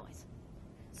shot noise.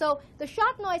 So the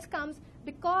shot noise comes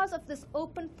because of this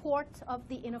open port of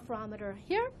the interferometer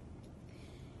here.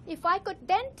 If I could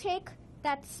then take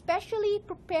that specially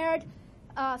prepared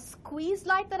squeeze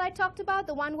light that I talked about,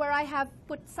 the one where I have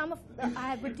put I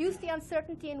have reduced the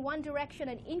uncertainty in one direction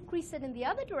and increased it in the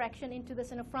other direction into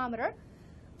this interferometer,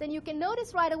 then you can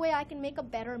notice right away I can make a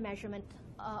better measurement,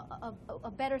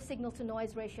 a better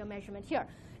signal-to-noise ratio measurement here.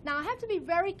 Now, I have to be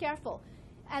very careful.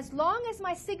 As long as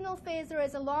my signal phasor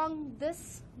is along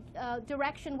this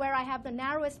direction where I have the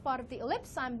narrowest part of the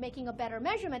ellipse, I'm making a better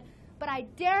measurement. But I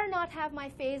dare not have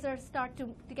my phasor start to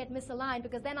get misaligned,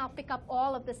 because then I'll pick up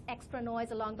all of this extra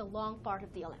noise along the long part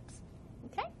of the ellipse.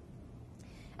 Okay?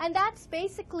 And that's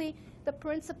basically the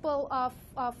principle of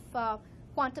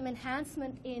quantum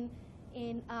enhancement in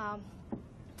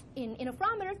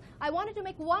interferometers. I wanted to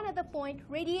make one other point.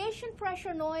 Radiation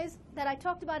pressure noise that I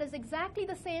talked about is exactly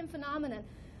the same phenomenon.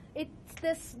 It's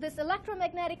this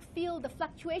electromagnetic field, the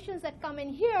fluctuations that come in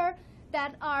here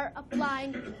that are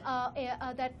applying,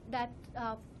 that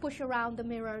push around the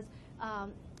mirrors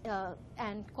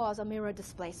and cause a mirror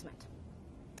displacement.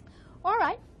 All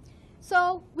right.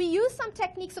 So we use some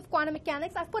techniques of quantum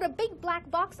mechanics. I've put a big black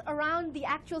box around the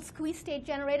actual squeeze state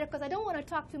generator because I don't want to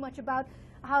talk too much about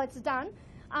how it's done.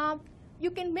 You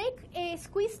can make a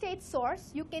squeeze state source.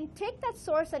 You can take that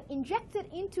source and inject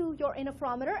it into your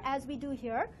interferometer, as we do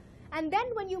here. And then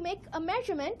when you make a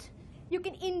measurement, you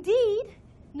can indeed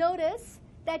notice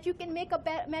that you can make a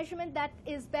measurement that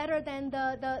is better than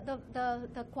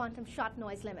the quantum shot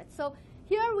noise limit. So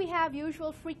here we have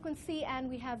usual frequency, and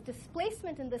we have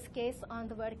displacement in this case on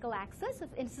the vertical axis.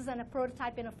 This is a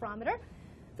prototype interferometer.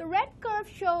 The red curve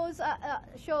shows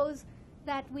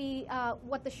that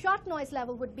what the shot noise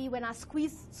level would be when our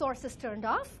squeeze source is turned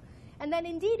off. And then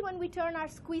indeed, when we turn our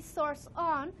squeeze source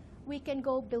on, we can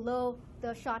go below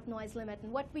the shot noise limit.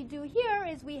 And what we do here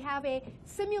is we have a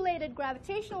simulated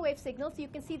gravitational wave signal. So you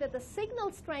can see that the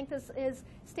signal strength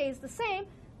stays the same,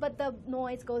 but the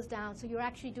noise goes down. So you're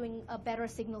actually doing a better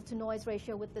signal-to-noise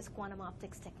ratio with this quantum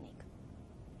optics technique.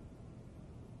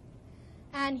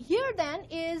 And here then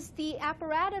is the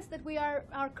apparatus that we are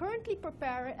currently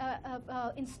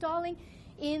installing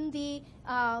in the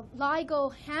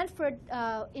LIGO Hanford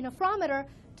interferometer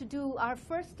to do our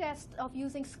first test of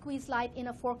using squeeze light in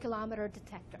a 4-kilometer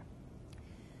detector.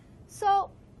 So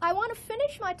I want to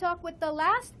finish my talk with the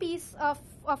last piece of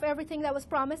everything that was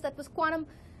promised, that was quantum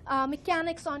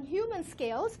mechanics on human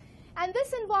scales. And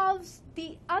this involves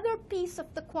the other piece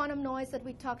of the quantum noise that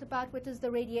we talked about, which is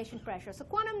the radiation pressure. So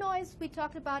quantum noise, we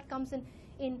talked about, comes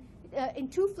in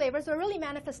two flavors, or really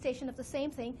manifestation of the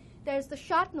same thing. There's the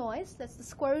shot noise, that's the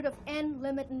square root of n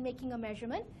limit in making a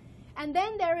measurement. And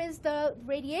then there is the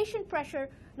radiation pressure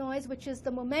noise, which is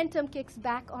the momentum kicks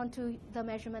back onto the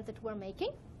measurement that we're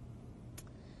making.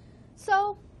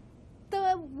 So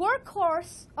the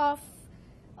workhorse of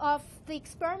the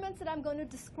experiments that I'm going to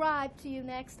describe to you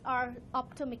next are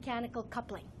optomechanical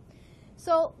coupling.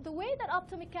 So the way that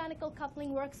optomechanical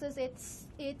coupling works is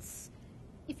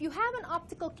if you have an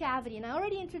optical cavity, and I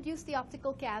already introduced the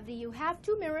optical cavity, you have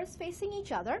two mirrors facing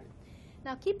each other.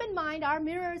 Now keep in mind, our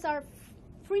mirrors are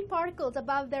free particles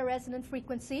above their resonant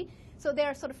frequency, so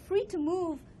they're sort of free to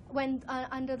move when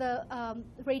under the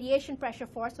radiation pressure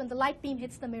force. When the light beam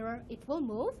hits the mirror, it will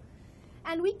move.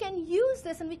 And we can use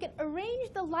this, and we can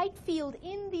arrange the light field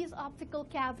in these optical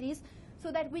cavities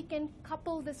so that we can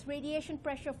couple this radiation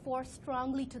pressure force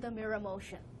strongly to the mirror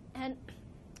motion. And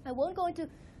I won't go into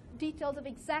details of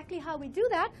exactly how we do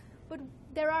that, but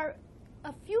there are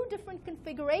a few different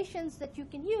configurations that you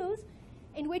can use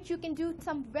in which you can do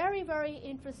some very, very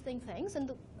interesting things.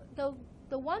 And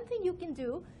the one thing you can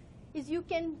do is you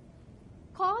can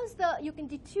you can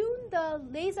detune the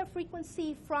laser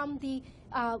frequency from the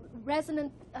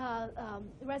resonance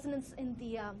in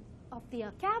the of the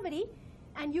cavity,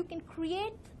 and you can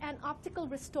create an optical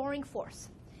restoring force.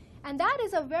 And that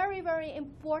is a very, very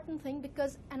important thing,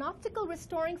 because an optical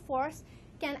restoring force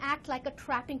can act like a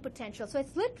trapping potential. So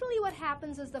it's literally what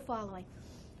happens is the following.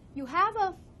 You have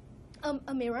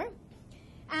a mirror,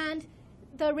 and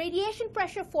the radiation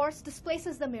pressure force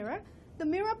displaces the mirror. The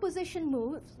mirror position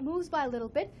moves by a little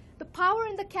bit. The power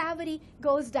in the cavity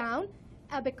goes down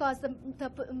because the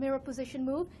mirror position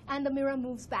moved, and the mirror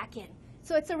moves back in.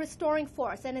 So it's a restoring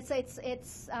force, and it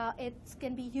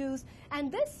can be used.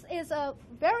 And this is a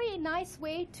very nice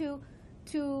way to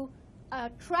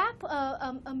trap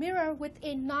a mirror with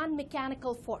a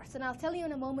non-mechanical force. And I'll tell you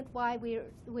in a moment why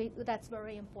that's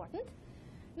very important.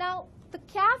 Now, the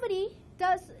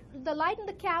light in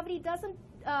the cavity doesn't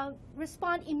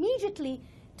respond immediately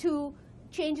to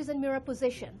changes in mirror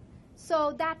position.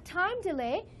 So that time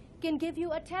delay can give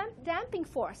you a damping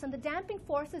force, and the damping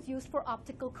force is used for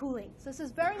optical cooling. So this is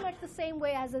very much the same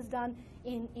way as is done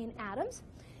in atoms.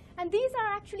 And these are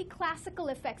actually classical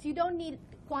effects. You don't need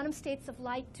quantum states of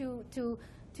light to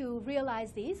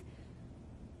realize these.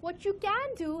 What you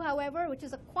can do, however, which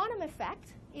is a quantum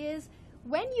effect, is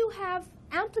when you have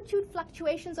amplitude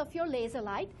fluctuations of your laser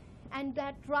light, and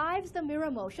that drives the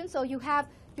mirror motion. So you have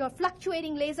your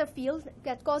fluctuating laser field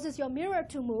that causes your mirror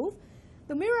to move.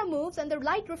 The mirror moves, and the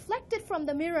light reflected from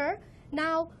the mirror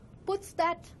now puts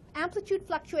that amplitude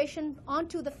fluctuation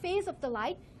onto the phase of the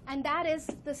light, and that is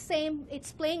the same.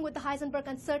 It's playing with the Heisenberg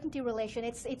uncertainty relation.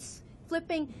 It's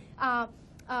flipping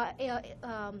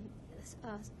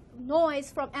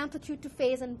noise from amplitude to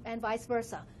phase and vice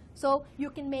versa. So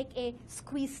you can make a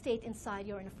squeeze state inside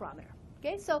your interferometer.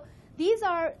 Okay, so these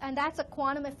are, and that's a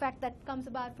quantum effect that comes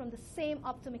about from the same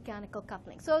optomechanical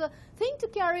coupling. So the thing to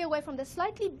carry away from this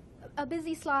slightly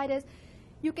busy slide is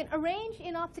you can arrange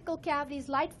in optical cavities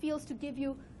light fields to give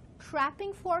you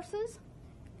trapping forces,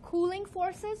 cooling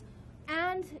forces,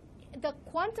 and the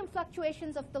quantum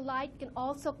fluctuations of the light can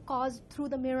also cause, through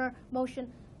the mirror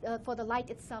motion, for the light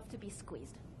itself to be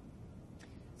squeezed.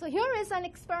 So here is an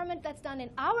experiment that's done in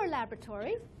our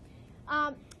laboratory.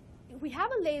 We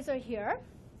have a laser here.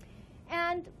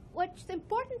 And what's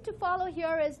important to follow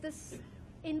here is this.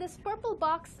 In this purple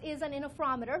box is an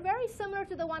interferometer, very similar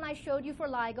to the one I showed you for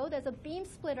LIGO. There's a beam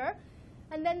splitter,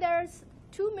 and then there's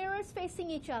two mirrors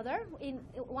facing each other,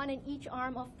 one in each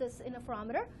arm of this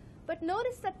interferometer. But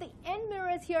notice that the end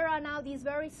mirrors here are now these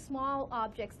very small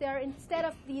objects. They're instead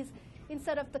of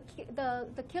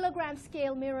the kilogram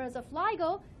scale mirrors of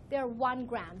LIGO, they're 1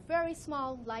 gram, very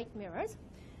small light mirrors.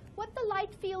 What the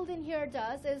light field in here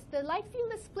does is the light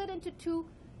field is split into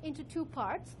two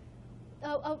parts.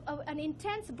 An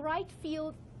intense bright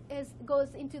field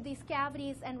goes into these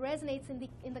cavities and resonates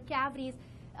in the cavities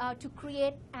to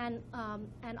create an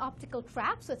optical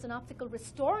trap. So it's an optical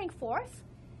restoring force.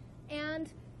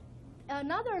 And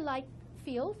another light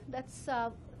field that's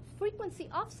frequency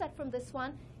offset from this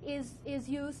one is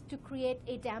used to create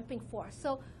a damping force.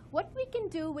 So what we can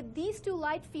do with these two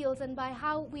light fields, and by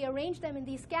how we arrange them in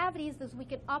these cavities, is we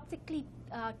can optically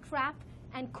trap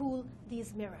and cool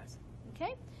these mirrors.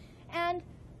 Okay? And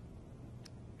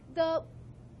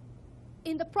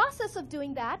in the process of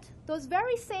doing that, those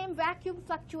very same vacuum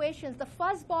fluctuations, the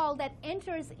fuzz ball that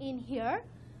enters in here,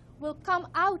 will come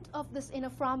out of this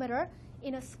interferometer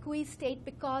in a squeeze state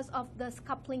because of this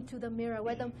coupling to the mirror,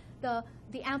 where the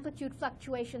amplitude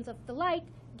fluctuations of the light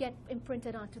get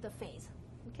imprinted onto the phase.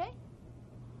 Okay?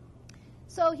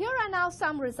 So here are now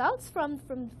some results from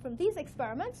these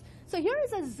experiments. So here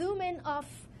is a zoom in of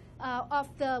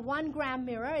the 1 gram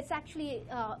mirror. It's actually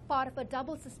part of a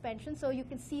double suspension, so you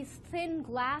can see thin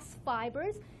glass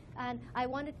fibers. And I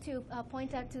wanted to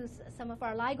point out to some of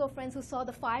our LIGO friends who saw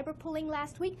the fiber pulling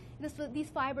last week. These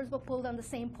fibers were pulled on the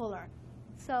same puller.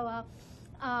 So,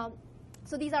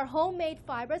 so these are homemade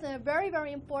fibers, and they're very,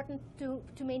 very important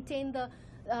to maintain the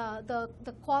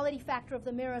quality factor of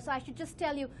the mirror. So I should just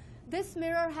tell you, this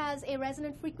mirror has a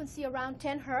resonant frequency around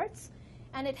 10 hertz,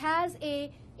 and it has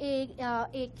a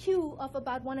Q of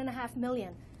about 1.5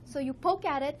 million. So you poke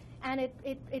at it, and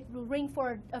it will ring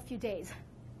for a few days.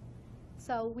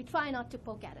 So we try not to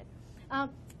poke at it.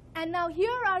 And now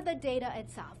here are the data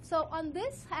itself. So on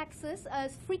this axis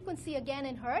is frequency again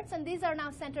in hertz, and these are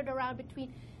now centered around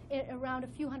around a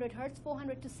few hundred hertz,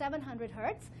 400 to 700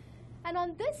 hertz. And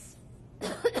on this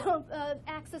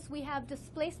axis we have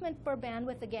displacement per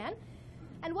bandwidth again.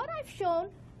 And what I've shown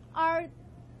are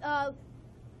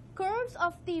curves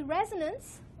of the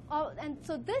resonance, and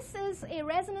so this is a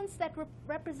resonance that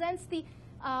represents the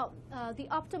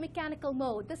optomechanical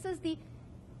mode. This is the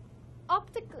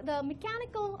the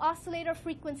mechanical oscillator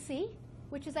frequency,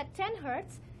 which is at 10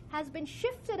 hertz, has been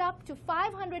shifted up to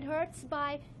 500 hertz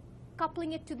by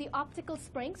coupling it to the optical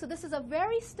spring. So this is a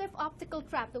very stiff optical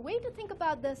trap. The way to think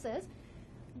about this is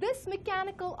this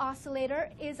mechanical oscillator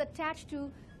is attached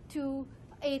to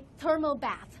a thermal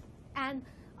bath. And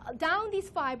down these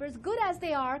fibers, good as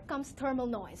they are, comes thermal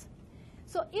noise.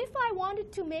 So if I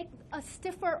wanted to make a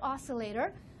stiffer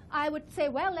oscillator, I would say,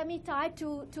 well, let me tie it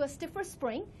to a stiffer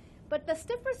spring. But the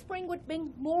stiffer spring would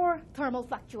bring more thermal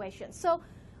fluctuations. So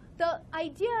the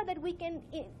idea that we can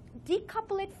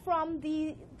decouple it from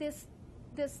this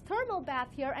thermal bath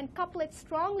here and couple it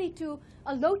strongly to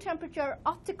a low temperature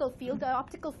optical field, the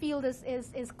optical field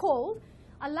is cold,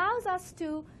 allows us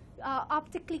to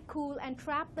optically cool and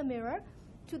trap the mirror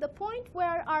to the point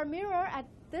where our mirror at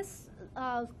this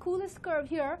coolest curve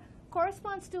here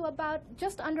corresponds to about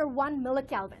just under 1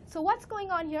 millikelvin. So what's going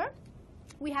on here?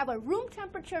 We have a room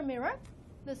temperature mirror,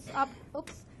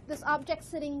 this object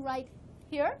sitting right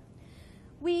here.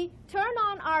 We turn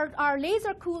on our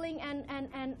laser cooling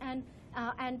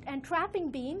and trapping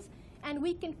beams, and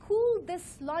we can cool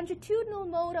this longitudinal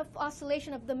mode of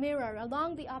oscillation of the mirror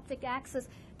along the optic axis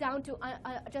down to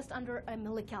just under a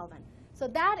millikelvin. So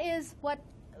that is what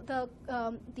the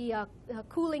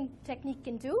cooling technique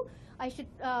can do. I should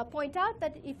point out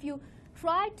that if you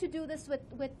tried to do this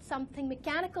with something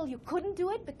mechanical, you couldn't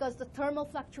do it because the thermal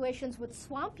fluctuations would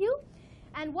swamp you.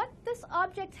 And what this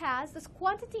object has, this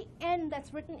quantity n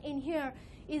that's written in here,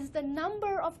 is the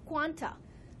number of quanta.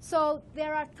 So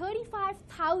there are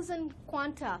 35,000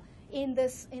 quanta in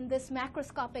this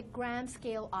macroscopic gram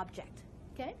scale object.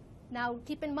 Okay? Now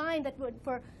keep in mind that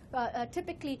for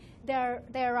typically there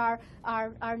are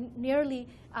nearly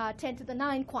 10 to the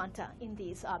 9 quanta in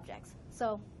these objects.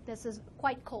 So this is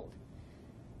quite cold.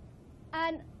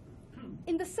 And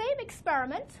in the same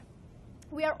experiment,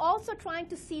 we are also trying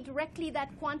to see directly that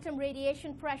quantum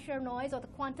radiation pressure noise or the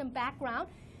quantum background.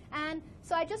 And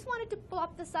so I just wanted to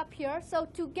plop this up here. So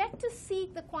to get to see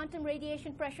the quantum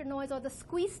radiation pressure noise or the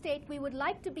squeeze state, we would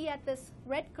like to be at this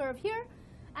red curve here.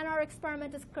 And our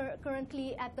experiment is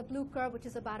currently at the blue curve, which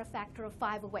is about a factor of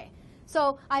 5 away.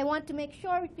 So I want to make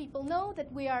sure people know that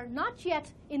we are not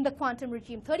yet in the quantum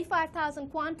regime. 35,000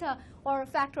 quanta or a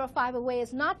factor of 5 away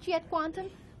is not yet quantum,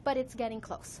 but it's getting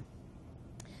close.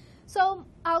 So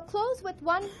I'll close with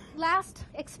one last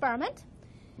experiment.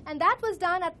 And that was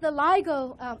done at the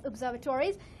LIGO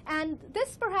observatories. And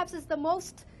this perhaps is the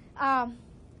most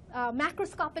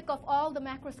macroscopic of all the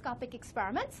macroscopic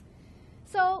experiments.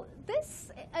 So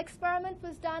this experiment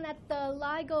was done at the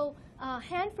LIGO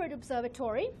Hanford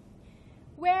Observatory,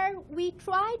 where we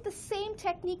tried the same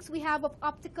techniques we have of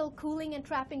optical cooling and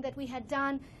trapping that we had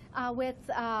done with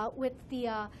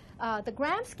the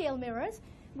gram scale mirrors.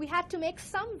 We had to make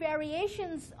some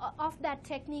variations of that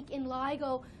technique in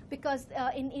LIGO because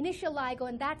in initial LIGO,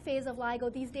 in that phase of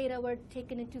LIGO, these data were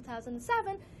taken in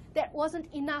 2007. There wasn't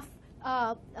enough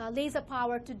laser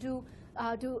power to do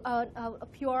a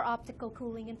pure optical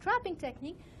cooling and trapping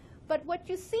technique. But what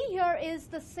you see here is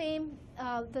the same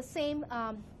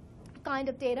kind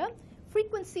of data,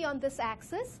 frequency on this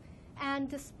axis,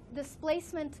 and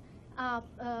displacement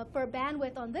per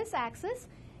bandwidth on this axis.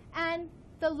 And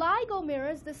the LIGO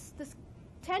mirrors, this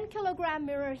 10 kilogram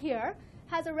mirror here,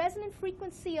 has a resonant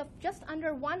frequency of just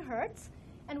under 1 hertz.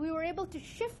 And we were able to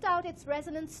shift out its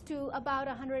resonance to about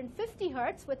 150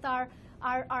 hertz with our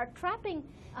trapping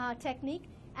technique,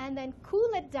 and then cool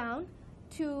it down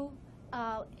to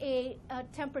a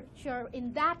temperature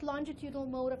in that longitudinal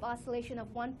mode of oscillation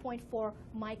of 1.4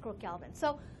 microkelvin.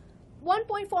 So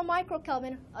 1.4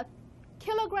 microkelvin, a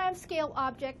kilogram scale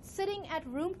object sitting at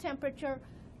room temperature,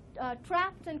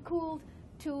 trapped and cooled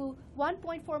to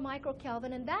 1.4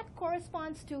 microkelvin, and that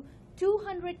corresponds to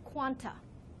 200 quanta.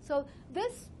 So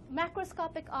this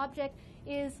macroscopic object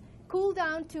is cooled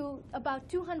down to about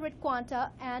 200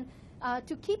 quanta, and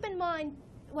to keep in mind,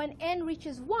 when n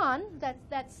reaches 1,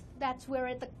 that's where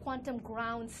at the quantum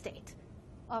ground state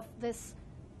of this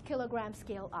kilogram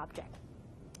scale object.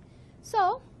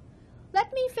 So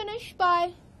let me finish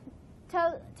by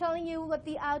telling you what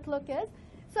the outlook is.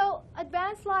 So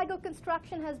advanced LIGO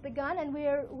construction has begun, and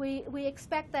we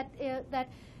expect that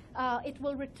it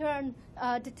will return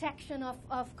detection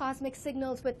of cosmic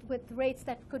signals with rates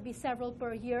that could be several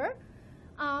per year.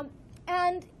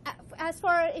 And as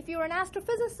far if you're an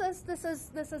astrophysicist,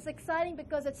 this is exciting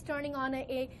because it's turning on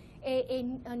a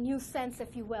new sense,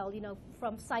 if you will,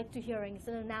 from sight to hearing. It's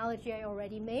an analogy I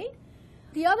already made.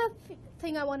 The other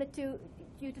thing I wanted you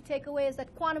to take away is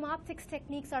that quantum optics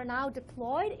techniques are now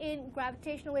deployed in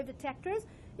gravitational wave detectors.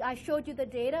 I showed you the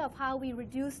data of how we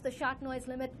reduce the shot noise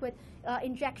limit with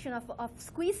injection of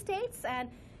squeeze states, and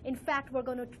in fact,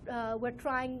 we're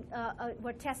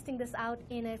testing this out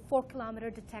in a 4-kilometer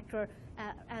detector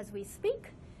as we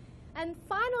speak. And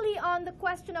finally, on the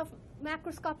question of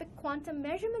macroscopic quantum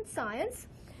measurement science,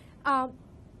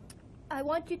 I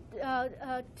want you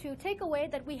to take away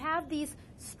that we have these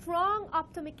strong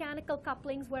optomechanical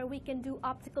couplings where we can do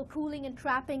optical cooling and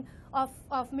trapping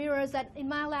of mirrors. That in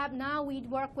my lab now we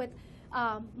work with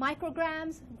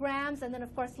micrograms, grams, and then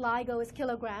of course LIGO is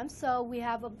kilograms. So we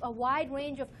have a wide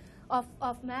range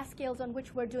of mass scales on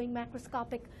which we're doing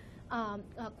macroscopic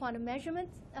quantum measurement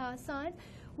science.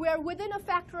 We're within a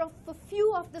factor of a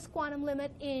few of this quantum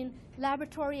limit in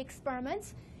laboratory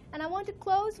experiments. And I want to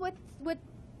close with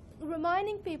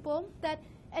reminding people that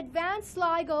advanced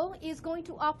LIGO is going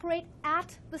to operate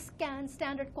at the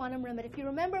standard quantum limit. If you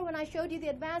remember when I showed you the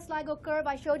advanced LIGO curve,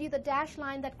 I showed you the dashed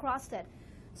line that crossed it.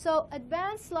 So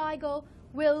advanced LIGO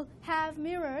will have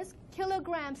mirrors,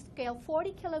 kilogram scale,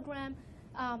 40-kilogram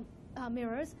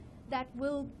mirrors that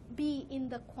will be in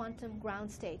the quantum ground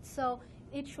state. So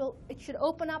it should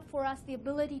open up for us the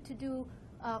ability to do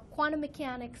quantum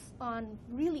mechanics on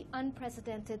really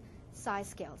unprecedented size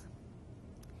scales.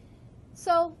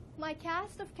 So my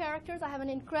cast of characters, I have an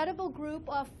incredible group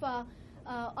of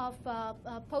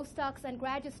postdocs and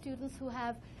graduate students who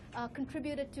have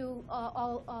contributed to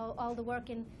all the work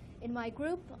in my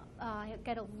group. I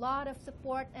get a lot of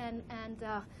support and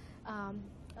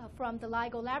from the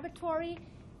LIGO laboratory,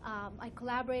 my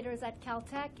collaborators at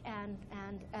Caltech and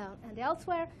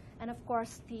elsewhere, and of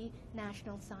course the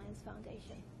National Science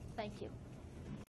Foundation. Thank you.